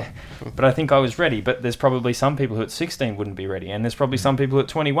way. Yeah, but I think I was ready. But there's probably some people who at 16 wouldn't be ready, and there's probably some people who at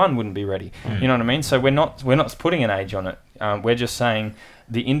 21 wouldn't be ready. You know what I mean? So we're not putting an age on it. We're just saying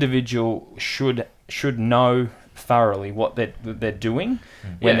the individual should know thoroughly what they're doing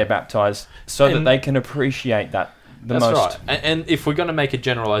when they're baptized, so that they can appreciate that. That's right. And if we're going to make a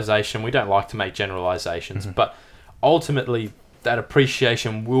generalization, we don't like to make generalizations, but ultimately that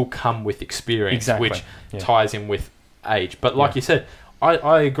appreciation will come with experience, which ties in with age. But like you said,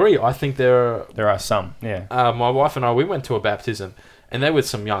 I agree. I think there are some. Yeah. My wife and I, we went to a baptism, and they were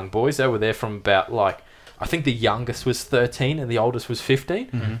some young boys. They were there from about I think the youngest was 13 and the oldest was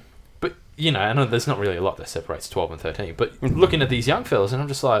 15. But I know there's not really a lot that separates 12 and 13. But looking at these young fellas, and I'm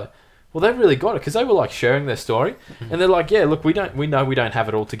just like, well, they've really got it, because they were sharing their story, and they're like, yeah, look, we know we don't have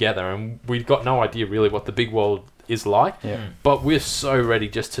it all together, and we've got no idea really what the big world is like, but we're so ready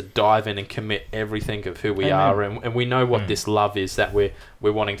just to dive in and commit everything of who we are, and we know what this love is that we're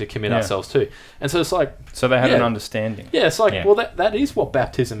wanting to commit ourselves to. And so it's like, so they had an understanding. Yeah, it's like, well, that is what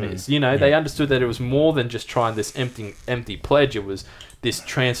baptism is. They understood that it was more than just trying this empty pledge. It was this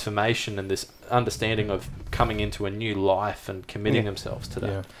transformation and this understanding of coming into a new life and committing themselves to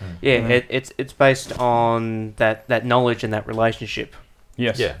that. It's based on that knowledge and that relationship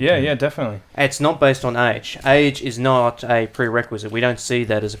Yes. Yeah. Yeah, definitely. It's not based on age. Age is not a prerequisite. We don't see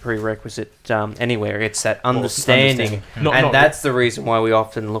that as a prerequisite anywhere. It's that understanding. That's the reason why we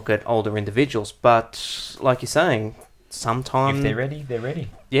often look at older individuals. But like you're saying, sometimes... If they're ready, they're ready.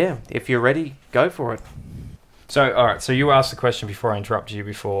 Yeah, if you're ready, go for it. So, all right. So you asked the question before I interrupted you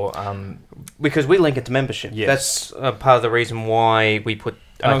before. Because we link it to membership. Yes. That's part of the reason why we put,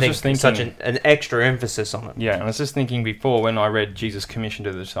 And I I was think, just thinking- such an extra emphasis on it. Yeah, and I was just thinking before when I read Jesus' commission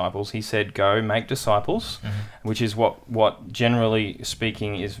to the disciples, he said, "Go make disciples," which is what generally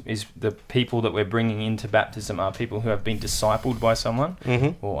speaking is the people that we're bringing into baptism are people who have been discipled by someone,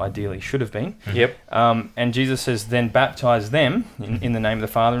 or ideally should have been. Yep. And Jesus says, "Then baptize them in the name of the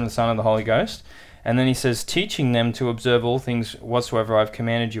Father and the Son and the Holy Ghost." And then he says, teaching them to observe all things whatsoever I've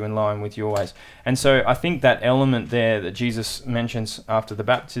commanded you in line with your ways. And so I think that element there that Jesus mentions after the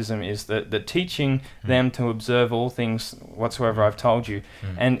baptism is the teaching them to observe all things whatsoever I've told you.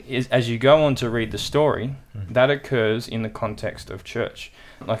 And as you go on to read the story, that occurs in the context of church.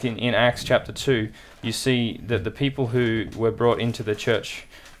 Like in Acts chapter 2, you see that the people who were brought into the church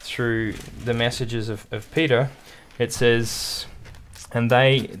through the messages of Peter, it says... And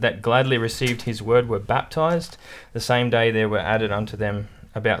they that gladly received his word were baptized. The same day there were added unto them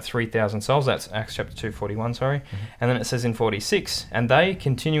about 3,000 souls. That's Acts chapter 2:41, sorry. And then it says in 46, and they,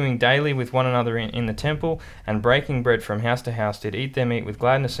 continuing daily with one another in the temple, and breaking bread from house to house, did eat their meat with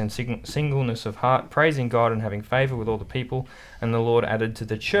gladness and singleness of heart, praising God and having favour with all the people. And the Lord added to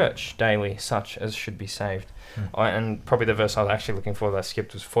the church daily such as should be saved. And probably the verse I was actually looking for that I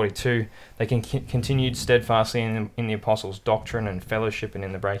skipped was 42. They continued steadfastly in the apostles' doctrine and fellowship and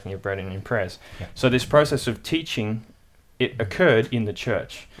in the breaking of bread and in prayers. Yeah. So this process of teaching, it occurred in the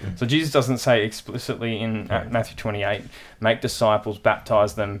church. So Jesus doesn't say explicitly in Matthew 28, make disciples,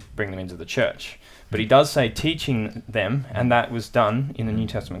 baptize them, bring them into the church. But he does say teaching them, and that was done in the New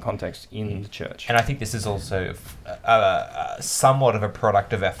Testament context in the church. And I think this is also somewhat of a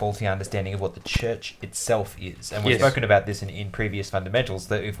product of our faulty understanding of what the church itself is. And we've spoken about this in previous fundamentals,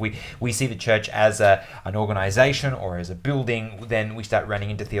 that if we see the church as an organization or as a building, then we start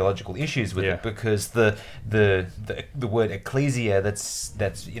running into theological issues with it, because the word ecclesia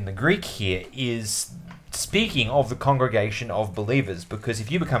that's in the Greek here is speaking of the congregation of believers. Because if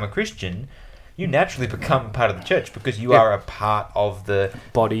you become a Christian, you naturally become part of the church because you are a part of the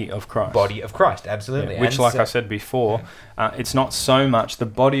body of Christ. Body of Christ, absolutely. Yeah, which, like I said before, it's not so much, the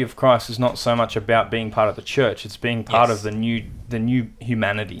body of Christ is not so much about being part of the church. It's being part of the new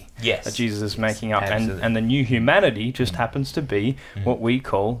humanity that Jesus is making up. And the new humanity just happens to be what we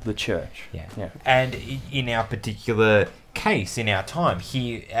call the church. Yeah. And in our particular case, in our time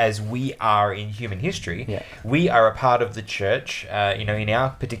here, as we are in human history, we are a part of the church. In our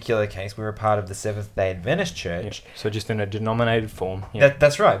particular case, we're a part of the Seventh-day Adventist Church. So just in a denominated form.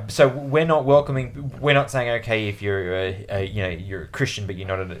 That's right. So we're not welcoming. We're not saying, okay, if you're you're a Christian, but you're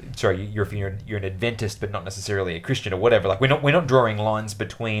not you're an Adventist, but not necessarily a Christian or whatever. Like we're not drawing lines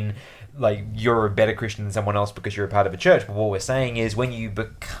between, like, you're a better Christian than someone else because you're a part of a church. But what we're saying is when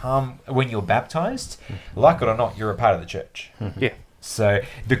you're baptized, like it or not, you're a part of the church. Yeah. So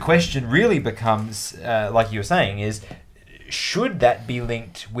the question really becomes, like you were saying, is should that be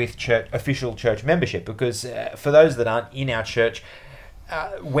linked with official church membership? Because for those that aren't in our church,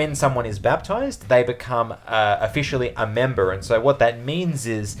 when someone is baptized, they become officially a member, and so what that means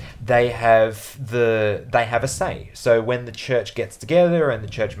is they have a say. So when the church gets together and the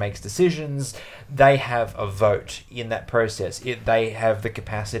church makes decisions, they have a vote in that process. They have the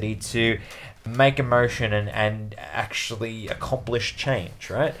capacity to make a motion and actually accomplish change,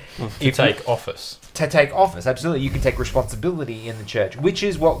 right? To take office. To take office, absolutely. You can take responsibility in the church, which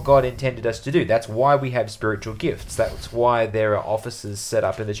is what God intended us to do. That's why we have spiritual gifts. That's why there are offices set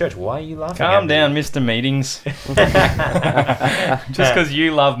up in the church. Why are you laughing? Calm down, Mr. Meetings. Just because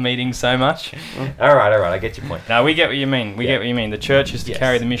you love meetings so much. All right, I get your point. No, we get what you mean. We get what you mean. The church is to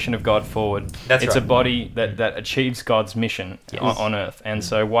carry the mission of God forward. It's a body that achieves God's mission on earth. And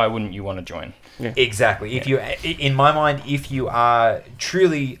so why wouldn't you want to join? Yeah. Exactly. If you, in my mind, if you are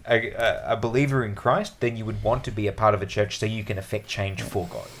truly a believer in Christ, then you would want to be a part of a church so you can affect change for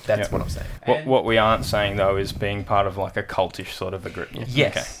God. That's what I'm saying. What we aren't saying, though, is being part of like a cultish sort of a group.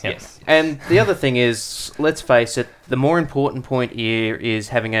 Yes. Okay. Yes. And the other thing is, let's face it, the more important point here is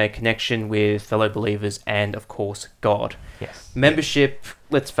having a connection with fellow believers and, of course, God. Yes. Membership,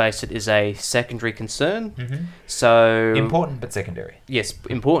 let's face it, is a secondary concern. Mm-hmm. So important but secondary. Yes,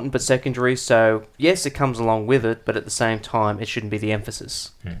 important but secondary. So yes, it comes along with it, but at the same time, it shouldn't be the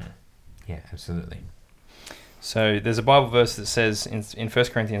emphasis. Mm-hmm. Yeah, absolutely. So there's a Bible verse that says in 1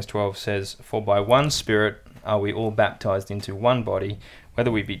 Corinthians 12 says, "For by one Spirit are we all baptized into one body,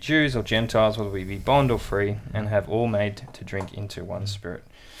 whether we be Jews or Gentiles, whether we be bond or free, and have all made to drink into one Spirit.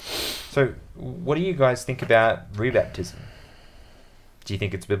 So, what do you guys think about rebaptism? Do you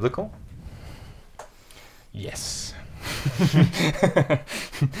think it's biblical? Yes.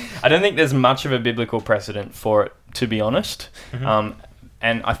 I don't think there's much of a biblical precedent for it, to be honest. Mm-hmm.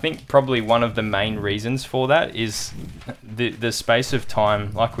 And I think probably one of the main reasons for that is the space of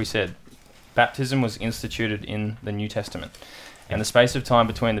time. Like we said, baptism was instituted in the New Testament. And the space of time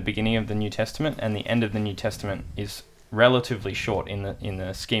between the beginning of the New Testament and the end of the New Testament is relatively short in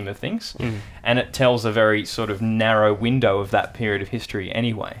the scheme of things. And it tells a very sort of narrow window of that period of history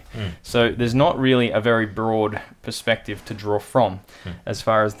anyway. So there's not really a very broad perspective to draw from as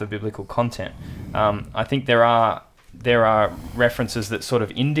far as the biblical content. I think there are references that sort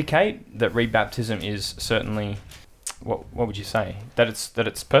of indicate that rebaptism is certainly, what would you say, that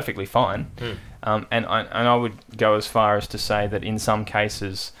it's perfectly fine. And I would go as far as to say that in some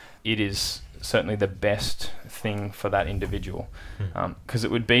cases it is certainly the best thing for that individual, because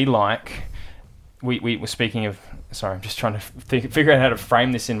it would be like we were speaking of. Sorry, I'm just trying to figure out how to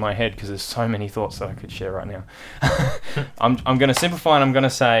frame this in my head because there's so many thoughts that I could share right now. I'm going to simplify and I'm going to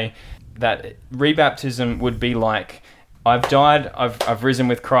say that rebaptism would be like, I've died, I've risen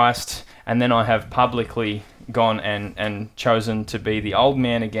with Christ, and then I have publicly gone and chosen to be the old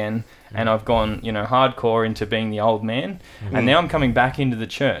man again, and I've gone, hardcore into being the old man, and now I'm coming back into the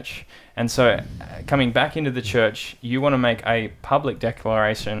church. And so, coming back into the church, you want to make a public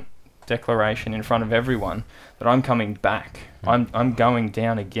declaration in front of everyone that I'm coming back. I'm going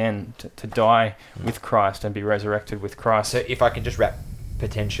down again to die with Christ and be resurrected with Christ. So if I can just wrap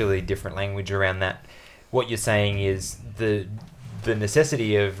potentially different language around that, what you're saying is the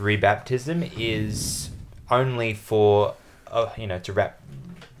necessity of rebaptism is only for, to wrap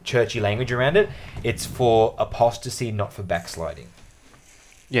churchy language around it, it's for apostasy, not for backsliding.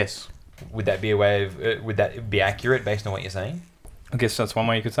 Yes. Would that be a way of, would that be accurate based on what you're saying? I guess that's one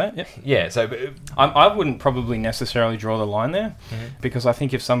way you could say it, yeah. Yeah, so... I wouldn't probably necessarily draw the line there, because I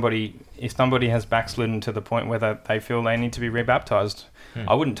think if somebody has backslidden to the point where they feel they need to be rebaptized,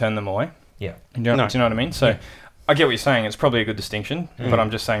 I wouldn't turn them away. Yeah. Do you know what I mean? So I get what you're saying. It's probably a good distinction, but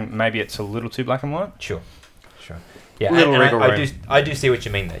I'm just saying maybe it's a little too black and white. Sure. Yeah, and I do see what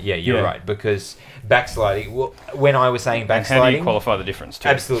you mean there. Yeah, you're right, because backsliding, when I was saying backsliding... And how do you qualify the difference too?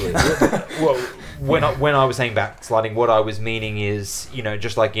 Absolutely. Well, when I was saying backsliding, what I was meaning is,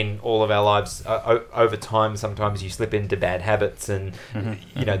 just like in all of our lives, over time, sometimes you slip into bad habits and,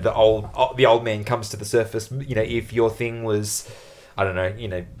 the old man comes to the surface. If your thing was, I don't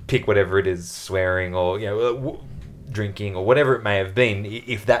know, pick whatever it is, swearing or, drinking or whatever it may have been,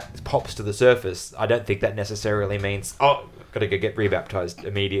 if that pops to the surface, I don't think that necessarily means, got to go get rebaptized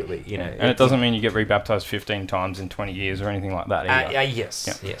immediately, And it doesn't mean you get rebaptized 15 times in 20 years or anything like that either. Yes,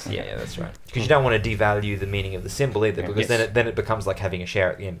 that's right. Because you don't want to devalue the meaning of the symbol either, because then it becomes like having a shower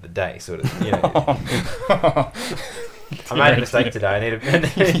at the end of the day, sort of, I made a mistake today.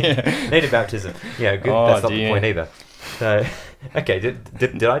 I need a baptism. Yeah, good. That's not the point either. So, okay,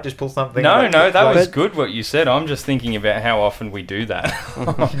 did I just pull something? No, that was good what you said. I'm just thinking about how often we do that.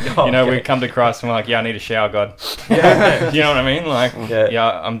 We come to Christ and we're like, I need a shower, God. Yeah. You know what I mean? Like,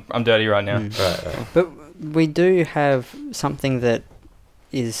 I'm dirty right now. Right. But we do have something that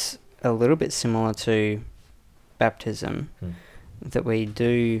is a little bit similar to baptism that we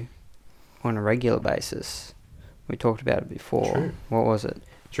do on a regular basis. We talked about it before. True. What was it?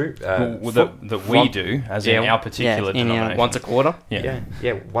 True. That we do, as in our particular denomination. Once a quarter? Yeah.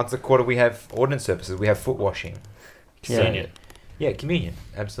 Once a quarter we have ordinance services. We have foot washing. Communion. Yeah, communion.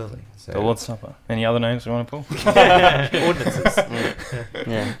 Absolutely. So. The Lord's Supper. Any other names you want to pull? Ordinances.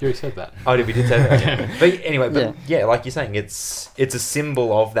 Yeah. You already said that. Oh, we did say that. Yeah. But anyway, like you're saying, it's a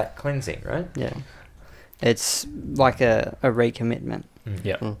symbol of that cleansing, right? Yeah. It's like a recommitment.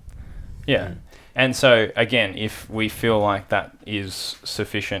 Yeah. And so, again, if we feel like that is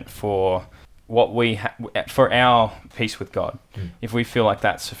sufficient for what we for our peace with God, if we feel like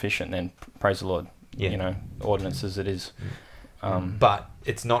that's sufficient, then praise the Lord. Ordinances it is. But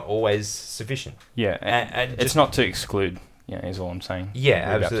it's not always sufficient. Yeah, and it's not to exclude. Yeah, is all I'm saying.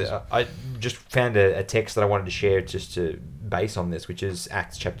 Yeah, absolutely. I just found a text that I wanted to share just to base on this, which is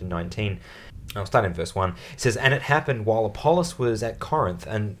Acts chapter 19. I'll start in verse 1. It says, "And it happened while Apollos was at Corinth,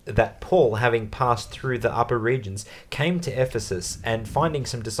 and that Paul, having passed through the upper regions, came to Ephesus, and finding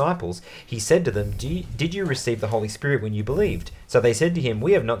some disciples, he said to them, Did you receive the Holy Spirit when you believed? So they said to him,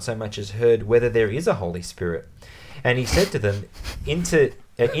 We have not so much as heard whether there is a Holy Spirit. And he said to them, Into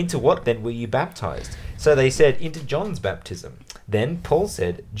what then were you baptized? So they said, Into John's baptism. Then Paul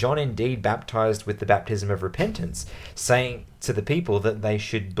said, John indeed baptized with the baptism of repentance, saying to the people that they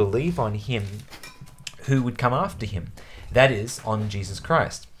should believe on him who would come after him, that is, on Jesus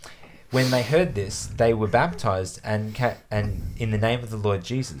Christ. When they heard this, they were baptized and in the name of the Lord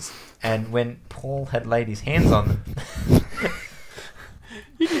Jesus. And when Paul had laid his hands on them...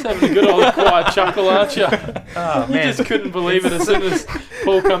 You're just having a good old quiet chuckle, aren't you? Oh, You just couldn't believe it as soon as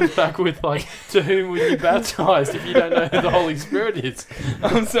Paul comes back with, like, to whom would you baptized if you don't know who the Holy Spirit is?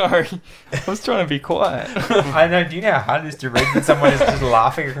 I'm sorry. I was trying to be quiet. I know. Do you know how hard it is to read when someone is just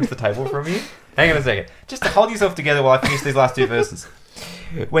laughing across the table from you? Hang on a second. Just to hold yourself together while I finish these last two verses.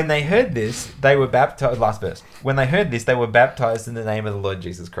 When they heard this, they were baptized. Last verse. When they heard this, they were baptized in the name of the Lord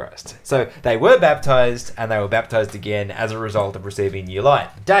Jesus Christ. So they were baptized, and they were baptized again as a result of receiving new light.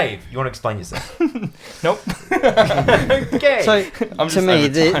 Dave, you want to explain yourself? Nope. Okay. So, I'm to just me,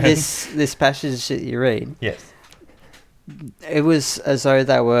 over time. this passage that you read, Yes. it was as though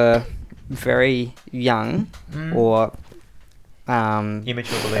they were very young or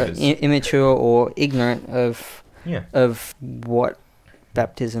Immature believers. immature or ignorant of Yeah. what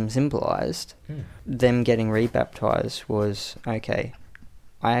baptism symbolized. Them getting rebaptized was, okay,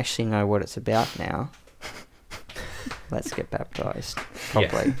 I actually know what it's about now. Let's get baptized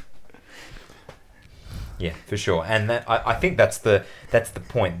properly. Yeah, for sure, and that I think that's the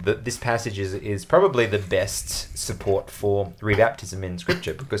point. That this passage is probably the best support for rebaptism in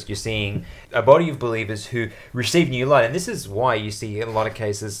Scripture, because you're seeing a body of believers who receive new light, and this is why you see in a lot of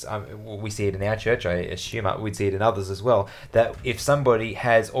cases, we see it in our church. I assume we'd see it in others as well. That if somebody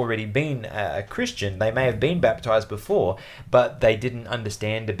has already been a Christian, they may have been baptized before, but they didn't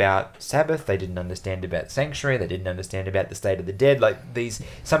understand about Sabbath, they didn't understand about sanctuary, they didn't understand about the state of the dead. Like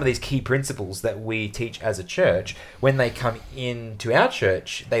some of these key principles that we teach as a church, when they come into our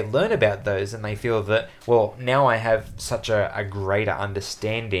church, they learn about those and they feel that, well, now I have such a greater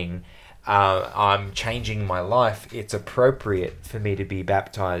understanding, I'm changing my life, it's appropriate for me to be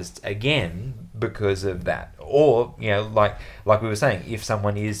baptized again because of that. Or, like we were saying, if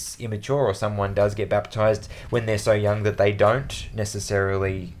someone is immature or someone does get baptized when they're so young that they don't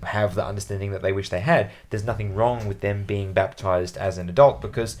necessarily have the understanding that they wish they had, there's nothing wrong with them being baptized as an adult,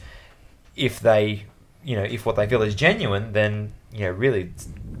 because if what they feel is genuine, then really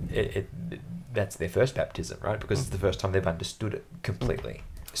that's their first baptism, right? Because it's the first time they've understood it completely.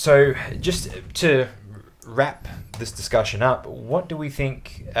 So just to wrap this discussion up, what do we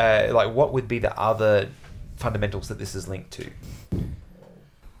think, what would be the other fundamentals that this is linked to?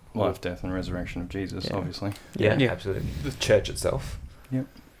 Life, death, and resurrection of Jesus, obviously. Yeah, absolutely. The church itself. Yep.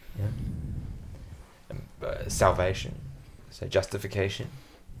 Yeah. Salvation. So justification.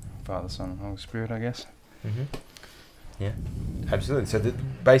 Father, Son, and Holy Spirit, I guess. Mm-hmm. Yeah, absolutely. So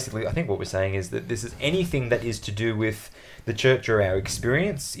basically, I think what we're saying is that this is anything that is to do with the church or our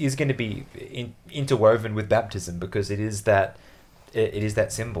experience is going to be interwoven with baptism, because it is that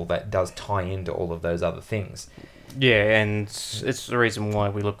symbol that does tie into all of those other things. Yeah, and it's the reason why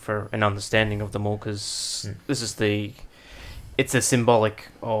we look for an understanding of them all, because this is it's a symbolic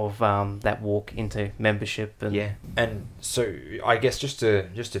of that walk into membership. And so I guess just to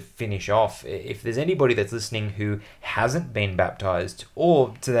finish off, if there's anybody that's listening who hasn't been baptized,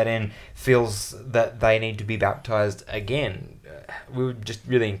 or to that end feels that they need to be baptized again, we would just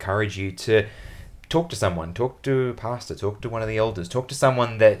really encourage you to talk to someone, talk to a pastor, talk to one of the elders, talk to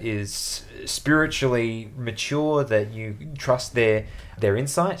someone that is spiritually mature, that you trust their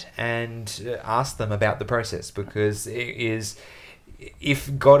insight, and ask them about the process, because it is,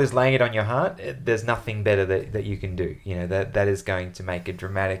 if God is laying it on your heart, there's nothing better that you can do. That is going to make a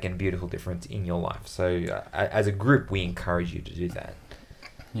dramatic and beautiful difference in your life. So as a group, we encourage you to do that.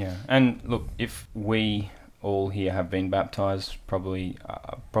 Yeah, and look, if we all here have been baptized, probably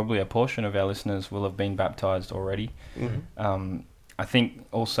a portion of our listeners will have been baptized already. Mm-hmm. I think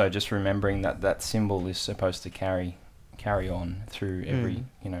also just remembering that symbol is supposed to carry on through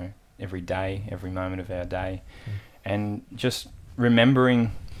every day, every moment of our day, and just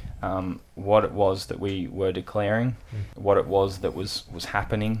remembering what it was that we were declaring, what it was that was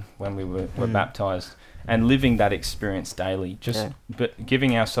happening when we were baptized, and living that experience daily, but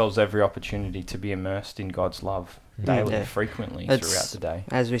giving ourselves every opportunity to be immersed in God's love daily, frequently throughout the day.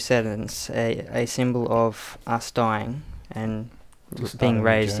 As we said, it's a symbol of us dying and being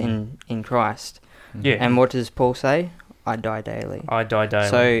raised in Christ. Yeah. And what does Paul say? I die daily. I die daily.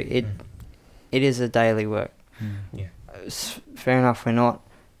 So it is a daily work. Yeah. Fair enough, we're not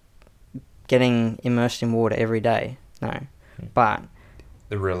getting immersed in water every day, no. But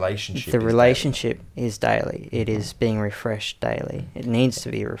The relationship. The relationship is daily. It is being refreshed daily. It needs to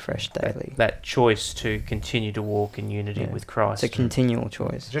be refreshed daily. That choice to continue to walk in unity with Christ. It's a continual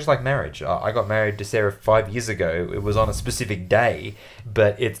choice. Just like marriage. I got married to Sarah 5 years ago. It was on a specific day,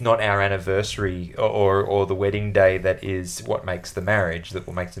 but it's not our anniversary or the wedding day that is what makes the marriage. That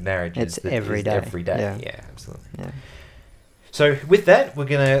what makes the marriage it's is every day. Every day. Yeah, absolutely. Yeah. So with that, we're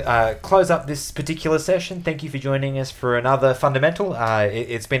going to close up this particular session. Thank you for joining us for another Fundamental.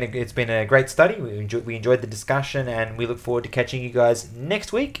 It's been a great study. We enjoyed the discussion, and we look forward to catching you guys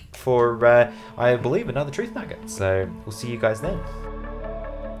next week for, I believe, another Truth Nugget. So we'll see you guys then.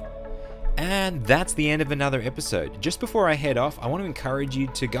 And that's the end of another episode. Just before I head off, I want to encourage you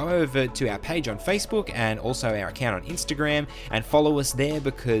to go over to our page on Facebook and also our account on Instagram and follow us there,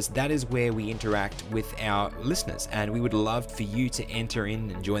 because that is where we interact with our listeners, and we would love for you to enter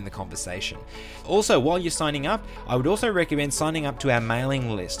in and join the conversation. Also, while you're signing up, I would also recommend signing up to our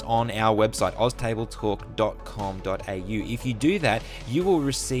mailing list on our website, oztabletalk.com.au. If you do that, you will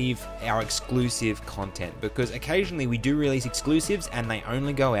receive our exclusive content, because occasionally we do release exclusives and they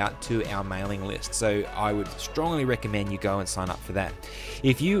only go out to our mailing list. So I would strongly recommend you go and sign up for that.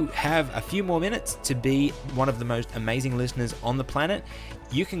 If you have a few more minutes to be one of the most amazing listeners on the planet,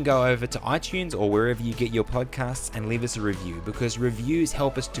 you can go over to iTunes or wherever you get your podcasts and leave us a review, because reviews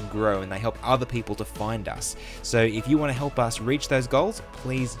help us to grow and they help other people to find us. So if you want to help us reach those goals,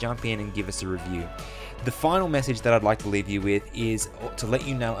 please jump in and give us a review. The final message that I'd like to leave you with is to let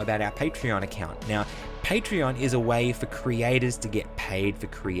you know about our Patreon account. Now, Patreon is a way for creators to get paid for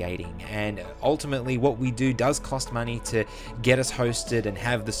creating, and ultimately what we do does cost money to get us hosted and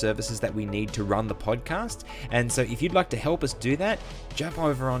have the services that we need to run the podcast. And so if you'd like to help us do that, jump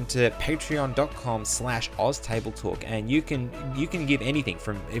over onto patreon.com/OzTableTalk, and you can give anything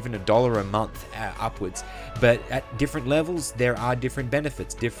from even $1 a month upwards. But at different levels, there are different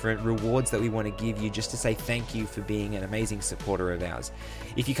benefits, different rewards that we want to give you just to say thank you for being an amazing supporter of ours.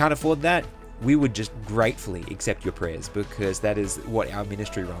 If you can't afford that, we would just gratefully accept your prayers, because that is what our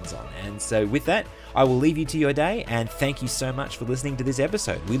ministry runs on. And so with that, I will leave you to your day, and thank you so much for listening to this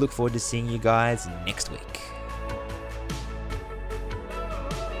episode. We look forward to seeing you guys next week.